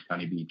Orange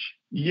County Beach.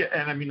 Yeah,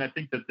 and I mean, I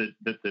think that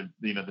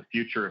the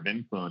future of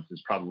influence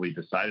is probably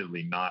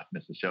decidedly not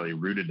necessarily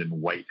rooted in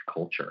white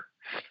culture.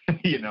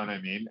 You know what I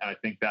mean? And I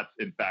think that's,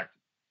 in fact,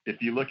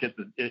 if you look at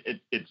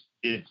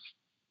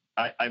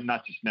I'm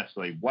not just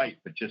necessarily white,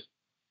 but just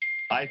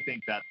I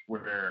think that's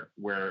where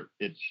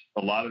it's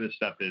a lot of this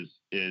stuff is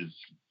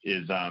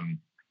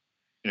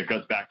it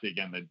goes back to,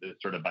 again, the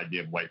sort of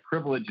idea of white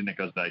privilege, and it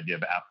goes to the idea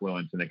of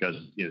affluence, and it goes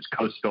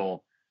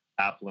coastal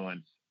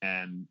affluence,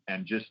 and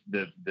just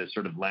the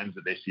sort of lens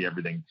that they see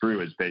everything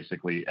through is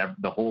basically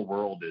the whole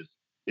world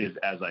is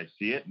as I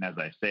see it and as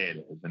I say it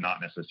is, and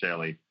not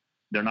necessarily,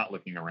 they're not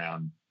looking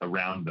around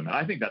them. And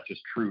I think that's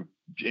just true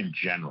in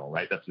general,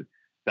 right?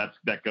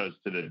 That goes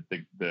to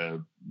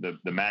the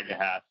MAGA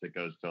hats, that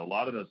goes to a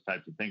lot of those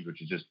types of things,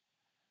 which is just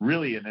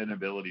really an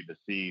inability to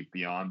see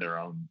beyond their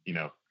own,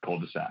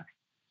 cul-de-sac.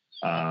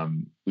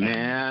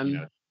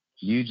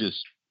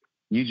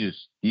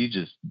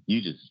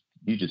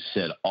 You just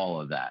said all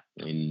of that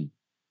in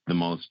the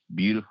most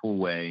beautiful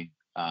way,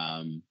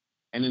 and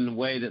in a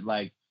way that,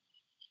 like,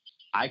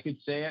 I could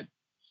say it,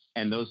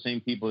 and those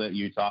same people that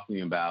you're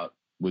talking about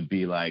would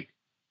be like,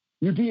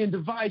 "You're being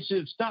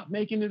divisive. Stop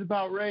making it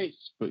about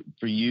race." But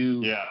for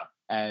you,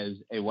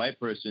 as a white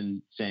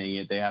person saying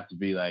it, they have to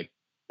be like,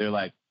 they're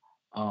like,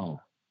 "Oh,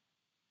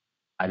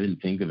 I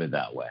didn't think of it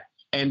that way."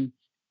 And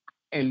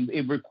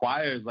it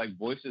requires like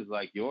voices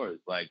like yours,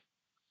 like,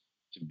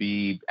 to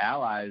be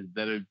allies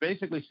that are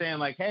basically saying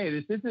like, "Hey,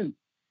 this isn't.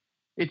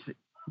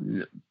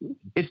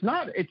 It's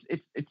not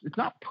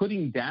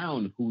putting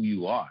down who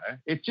you are.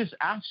 It's just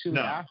actually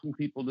asking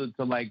people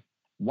to like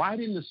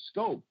widen the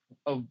scope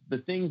of the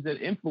things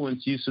that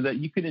influence you so that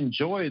you can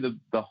enjoy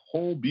the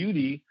whole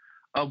beauty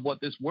of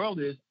what this world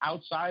is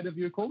outside of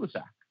your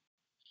cul-de-sac.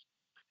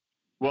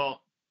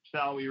 Well,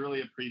 Sal, we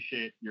really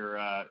appreciate your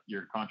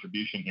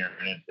contribution here,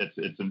 and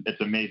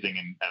it's amazing,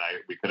 and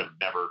we could have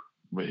never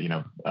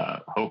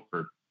hoped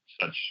for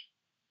such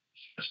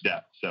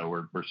depth. So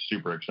we're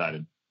super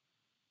excited.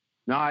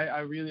 No, I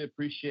really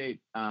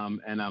appreciate,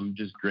 and I'm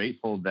just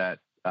grateful that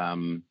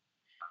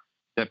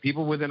that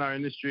people within our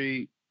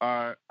industry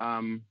are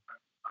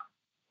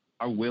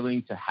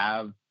willing to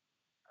have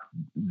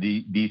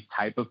these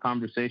type of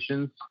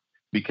conversations,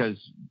 because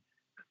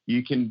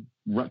you can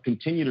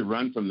continue to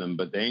run from them,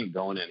 but they ain't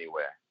going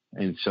anywhere.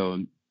 And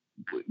so,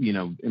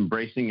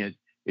 embracing it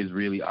is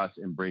really us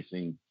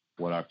embracing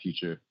what our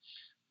future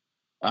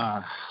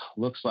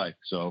looks like.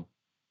 So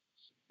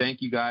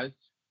thank you guys.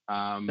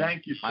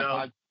 Thank you,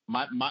 Sal.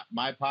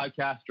 My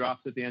podcast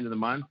drops at the end of the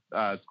month.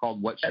 It's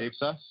called What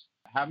Shapes Us.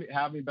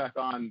 Have me back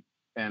on,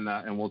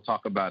 and we'll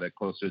talk about it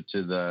closer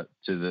to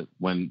the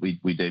when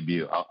we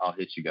debut. I'll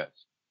hit you guys.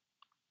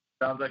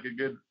 Sounds like a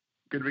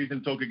good reason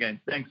to talk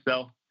again. Thanks,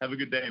 Sal. Have a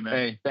good day,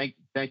 man. Hey,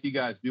 thank you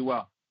guys. Be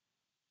well.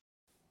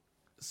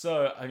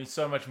 So,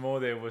 so much more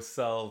there with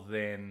Sal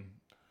than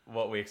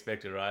what we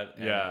expected, right?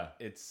 And yeah.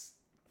 It's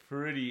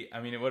pretty,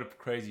 what a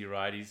crazy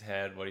ride he's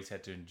had, what he's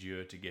had to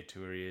endure to get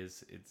to where he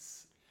is.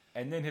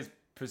 And then his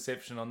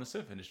perception on the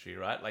surf industry,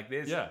 right? Like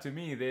to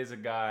me, there's a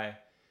guy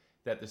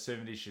that the surf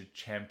industry should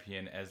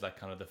champion as like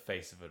kind of the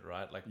face of it,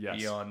 right? Like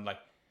beyond, like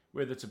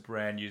whether it's a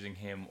brand using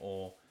him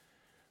or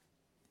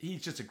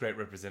he's just a great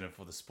representative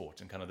for the sport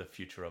and kind of the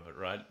future of it,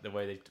 right? The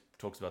way they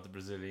talks about the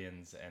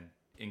Brazilians and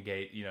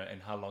engage,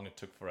 and how long it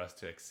took for us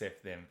to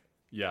accept them.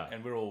 Yeah.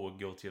 And we're all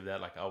guilty of that.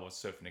 Like I was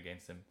surfing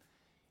against them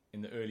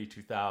in the early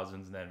 2000s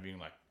and then being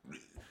like,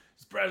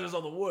 these Brazilians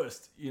are the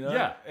worst,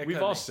 Yeah,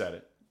 we've all said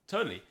it.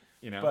 Totally.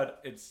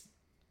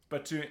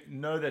 But to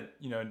know that,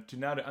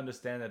 to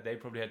understand that they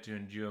probably had to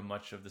endure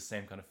much of the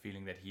same kind of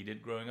feeling that he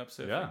did growing up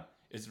surfing,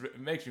 it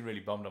makes me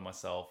really bummed on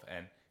myself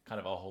and kind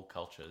of our whole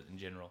culture in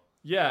general.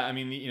 Yeah,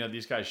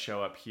 these guys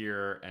show up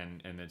here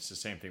and it's the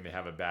same thing. They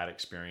have a bad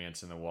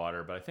experience in the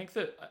water, but I think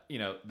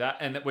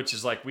that which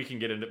is like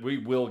we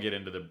will get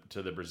into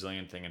the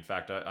Brazilian thing. In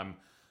fact, I'm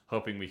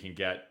hoping we can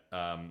get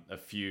a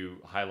few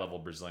high level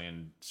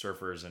Brazilian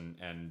surfers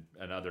and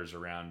others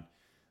around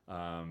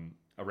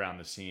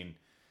the scene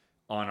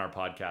on our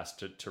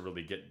podcast to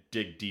really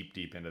dig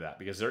deep into that,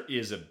 because there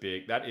is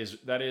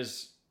that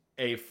is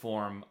a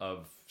form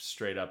of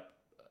straight up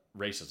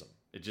racism.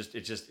 It just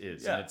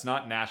is. Yeah. And it's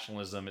not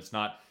nationalism. It's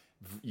not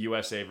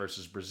USA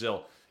versus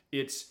Brazil.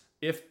 It's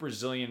if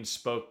Brazilians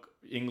spoke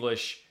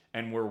English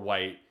and were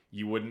white,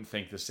 you wouldn't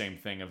think the same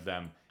thing of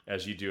them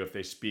as you do if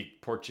they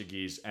speak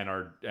Portuguese and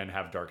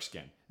have dark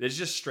skin. It's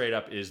just straight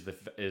up is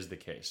the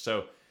case.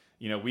 So,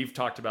 we've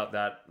talked about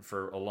that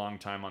for a long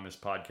time on this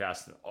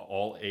podcast,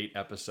 all 8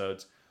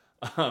 episodes.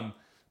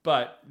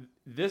 But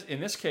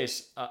in this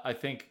case, I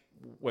think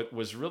what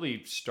was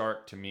really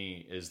stark to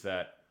me is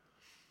that,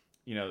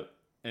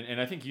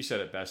 and I think you said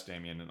it best,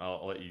 Damien, and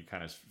I'll let you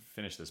kind of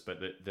finish this, but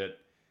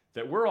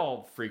that we're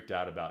all freaked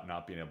out about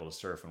not being able to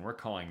surf, and we're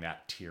calling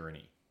that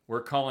tyranny.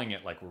 We're calling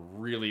it like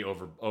really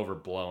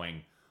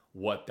overblowing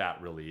what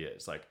that really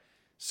is. Like,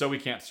 so we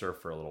can't surf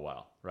for a little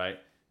while, right?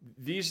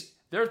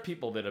 There are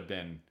people that have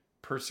been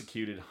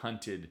persecuted,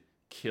 hunted,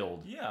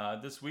 killed. Yeah,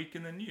 this week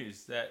in the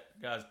news,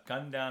 that guy's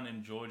gunned down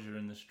in Georgia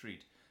in the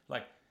street.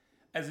 Like,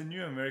 as a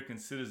new American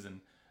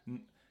citizen,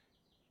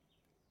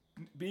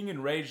 being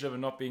enraged over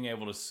not being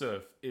able to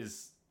surf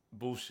is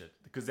bullshit,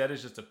 because that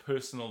is just a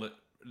personal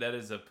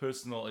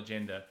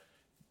agenda.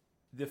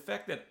 The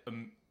fact that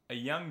a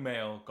young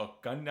male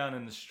got gunned down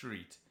in the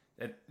street,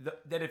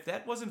 that if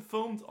that wasn't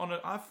filmed on an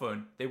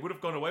iPhone, they would have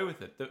gone away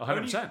with it. The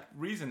 100%. only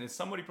reason is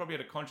somebody probably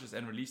had a conscience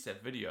and released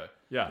that video.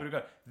 Yeah. Would have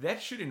gone,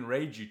 that should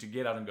enrage you to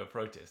get out and go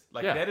protest.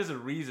 Like, Yeah. that is a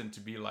reason to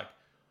be like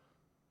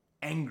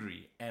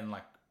angry and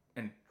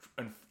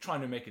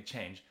trying to make a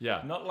change.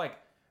 Yeah. Not like,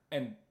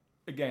 and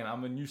again,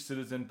 I'm a new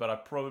citizen, but I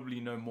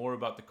probably know more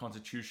about the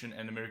Constitution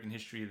and American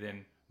history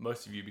than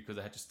most of you, because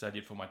I had to study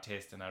it for my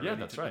test, and I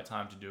really took the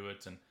time to do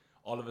it. And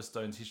Oliver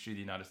Stone's History of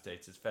the United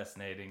States is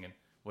fascinating, and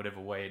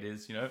whatever way it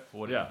is, for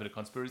whatever bit of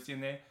conspiracy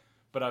in there.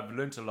 But I've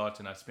learned a lot,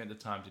 and I've spent the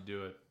time to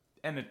do it,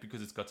 and it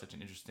because it's got such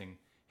an interesting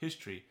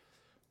history.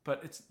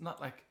 But it's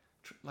not like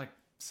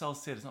Sal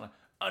said, it's not like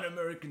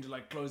un-American to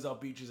like close our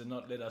beaches and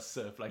not let us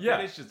surf. Like,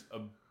 that is just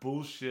a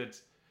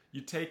bullshit.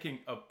 You're taking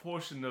a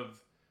portion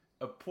of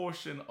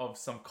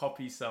some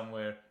copy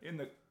somewhere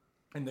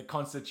in the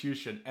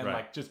Constitution and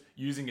like just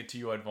using it to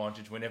your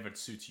advantage whenever it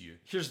suits you.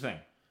 Here's the thing: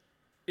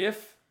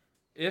 if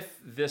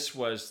this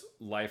was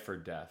life or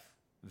death,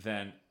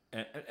 then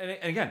and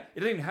again,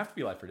 it doesn't even have to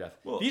be life or death.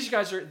 Well, these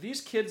guys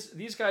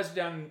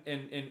down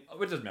in it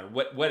doesn't matter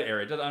what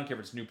area. I don't care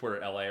if it's Newport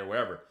or LA or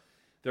wherever.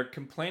 They're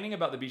complaining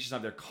about the beaches.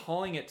 They're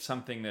calling it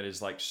something that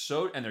is like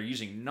so, and they're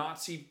using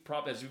Nazi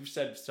as we've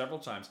said several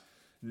times,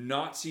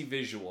 Nazi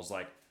visuals,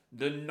 like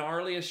the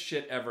gnarliest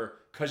shit ever,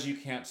 because you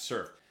can't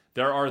surf.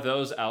 There are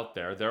those out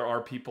there. There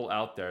are people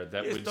out there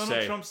that would Donald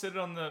say... Trump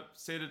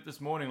said it this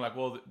morning, like,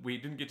 well, we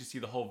didn't get to see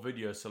the whole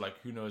video, so, like,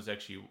 who knows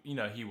actually,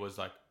 he was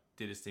like,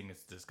 did his thing,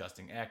 it's a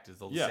disgusting act.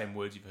 It's all the same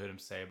words you've heard him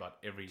say about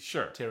every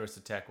terrorist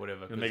attack,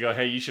 whatever. And they go,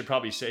 hey, you should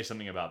probably say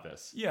something about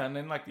this. Yeah, and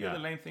then, like, the other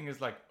lame thing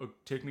is, like,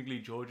 technically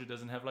Georgia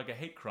doesn't have, like, a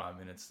hate crime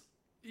in its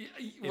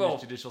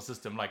judicial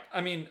system. Like, I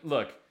mean,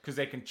 look, because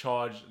they can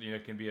charge,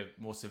 it can be a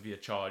more severe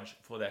charge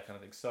for that kind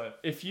of thing. So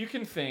if you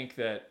can think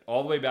that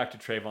all the way back to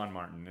Trayvon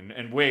Martin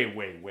and way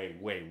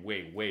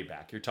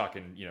back, you're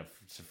talking,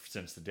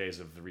 since the days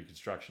of the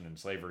Reconstruction and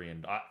slavery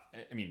and I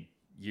mean,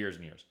 years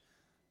and years,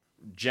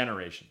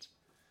 generations.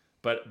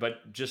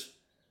 But just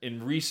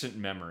in recent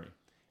memory,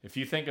 if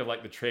you think of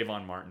like the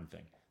Trayvon Martin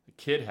thing, the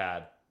kid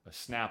had a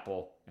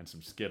Snapple and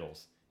some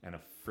Skittles and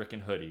a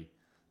frickin' hoodie,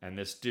 and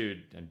this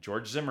dude and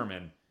George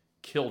Zimmerman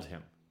killed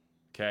him.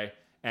 Okay,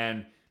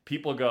 and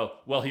people go,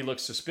 well, he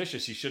looks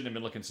suspicious. He shouldn't have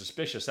been looking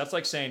suspicious. That's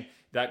like saying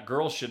that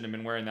girl shouldn't have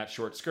been wearing that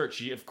short skirt.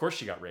 Of course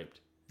she got raped.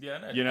 Yeah,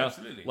 no,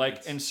 absolutely.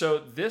 Like, and so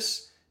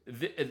this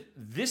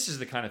is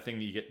the kind of thing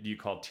that you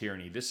call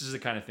tyranny. This is the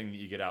kind of thing that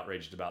you get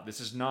outraged about.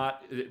 This is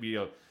not,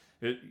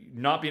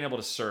 not being able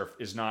to surf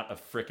is not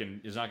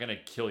going to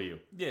kill you.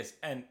 Yes,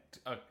 and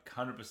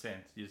 100%,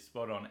 you're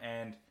spot on.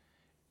 And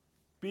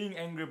being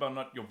angry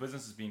about your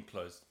businesses being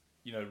closed.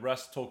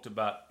 Russ talked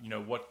about,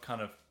 what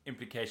kind of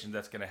implications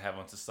that's going to have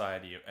on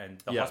society and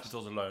the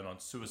hospitals alone, on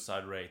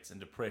suicide rates and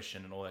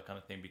depression and all that kind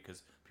of thing,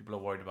 because people are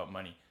worried about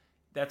money.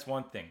 That's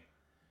one thing.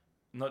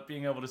 Not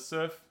being able to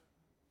surf,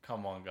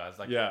 come on, guys.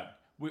 Like,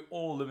 we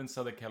all live in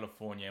Southern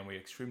California, and we're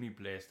extremely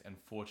blessed and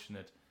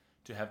fortunate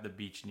to have the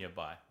beach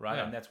nearby, right?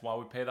 Yeah. And that's why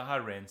we pay the high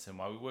rents and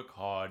why we work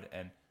hard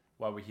and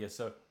why we're here.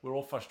 So we're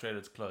all frustrated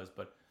it's closed,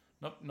 but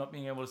not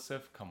being able to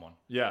surf, come on.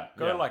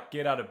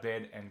 Get out of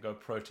bed and go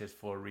protest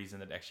for a reason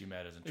that actually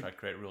matters and try to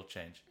create real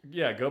change.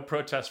 Yeah, go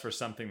protest for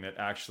something that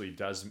actually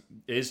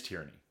is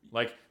tyranny.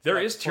 Like, there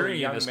is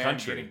tyranny in this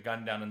country. Getting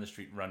gunned down in the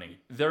street running.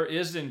 There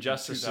is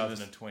injustice in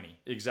 2020.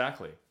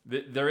 Exactly.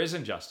 There is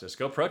injustice.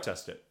 Go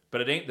protest it.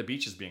 But it ain't the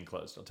beaches being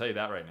closed. I'll tell you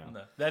that right now.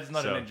 No, that's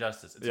not an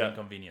injustice. It's an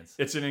inconvenience.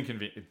 It's an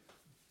inconvenience.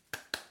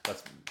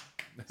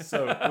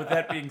 So with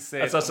that being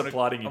said, that's us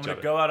applauding each other. I'm going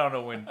to go out on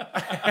a win.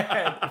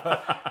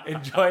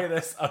 Enjoy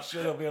this. I'm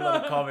sure there'll be a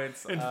lot of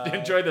comments.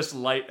 Enjoy this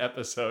light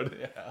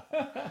episode.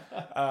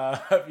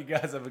 Hope you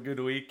guys have a good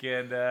week.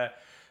 And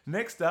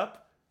next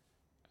up.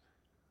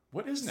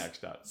 What is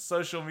next up?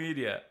 Social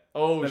media.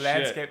 Oh, the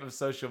landscape of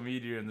social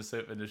media in the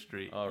surf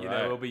industry. All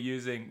right. We'll be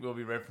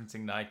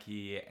referencing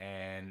Nike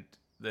and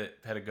the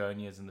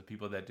Patagonias and the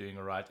people that are doing it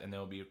right, and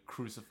they'll be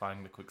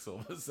crucifying the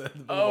Quicksilvers.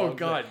 Oh,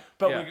 God.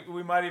 But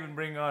we might even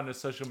bring on a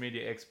social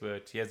media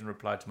expert. He hasn't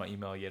replied to my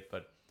email yet,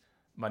 but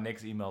my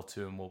next email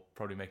to him will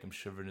probably make him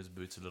shiver in his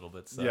boots a little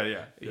bit. So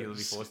he'll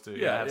be forced to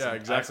have some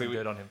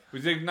dirt on him.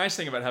 The nice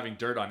thing about having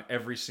dirt on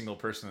every single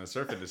person in the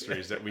surf industry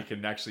is that we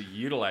can actually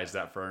utilize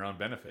that for our own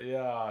benefit.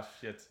 Yeah,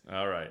 shit.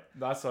 All right.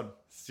 Nice one.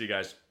 See you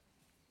guys.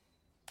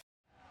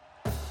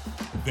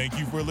 Thank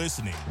you for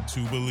listening to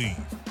Believe.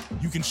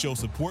 You can show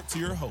support to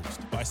your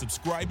host by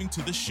subscribing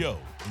to the show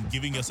and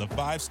giving us a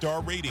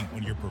 5-star rating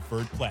on your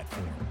preferred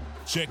platform.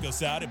 Check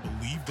us out at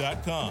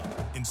Believe.com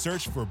and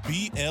search for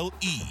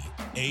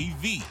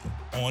BLEAV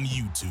on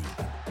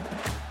YouTube.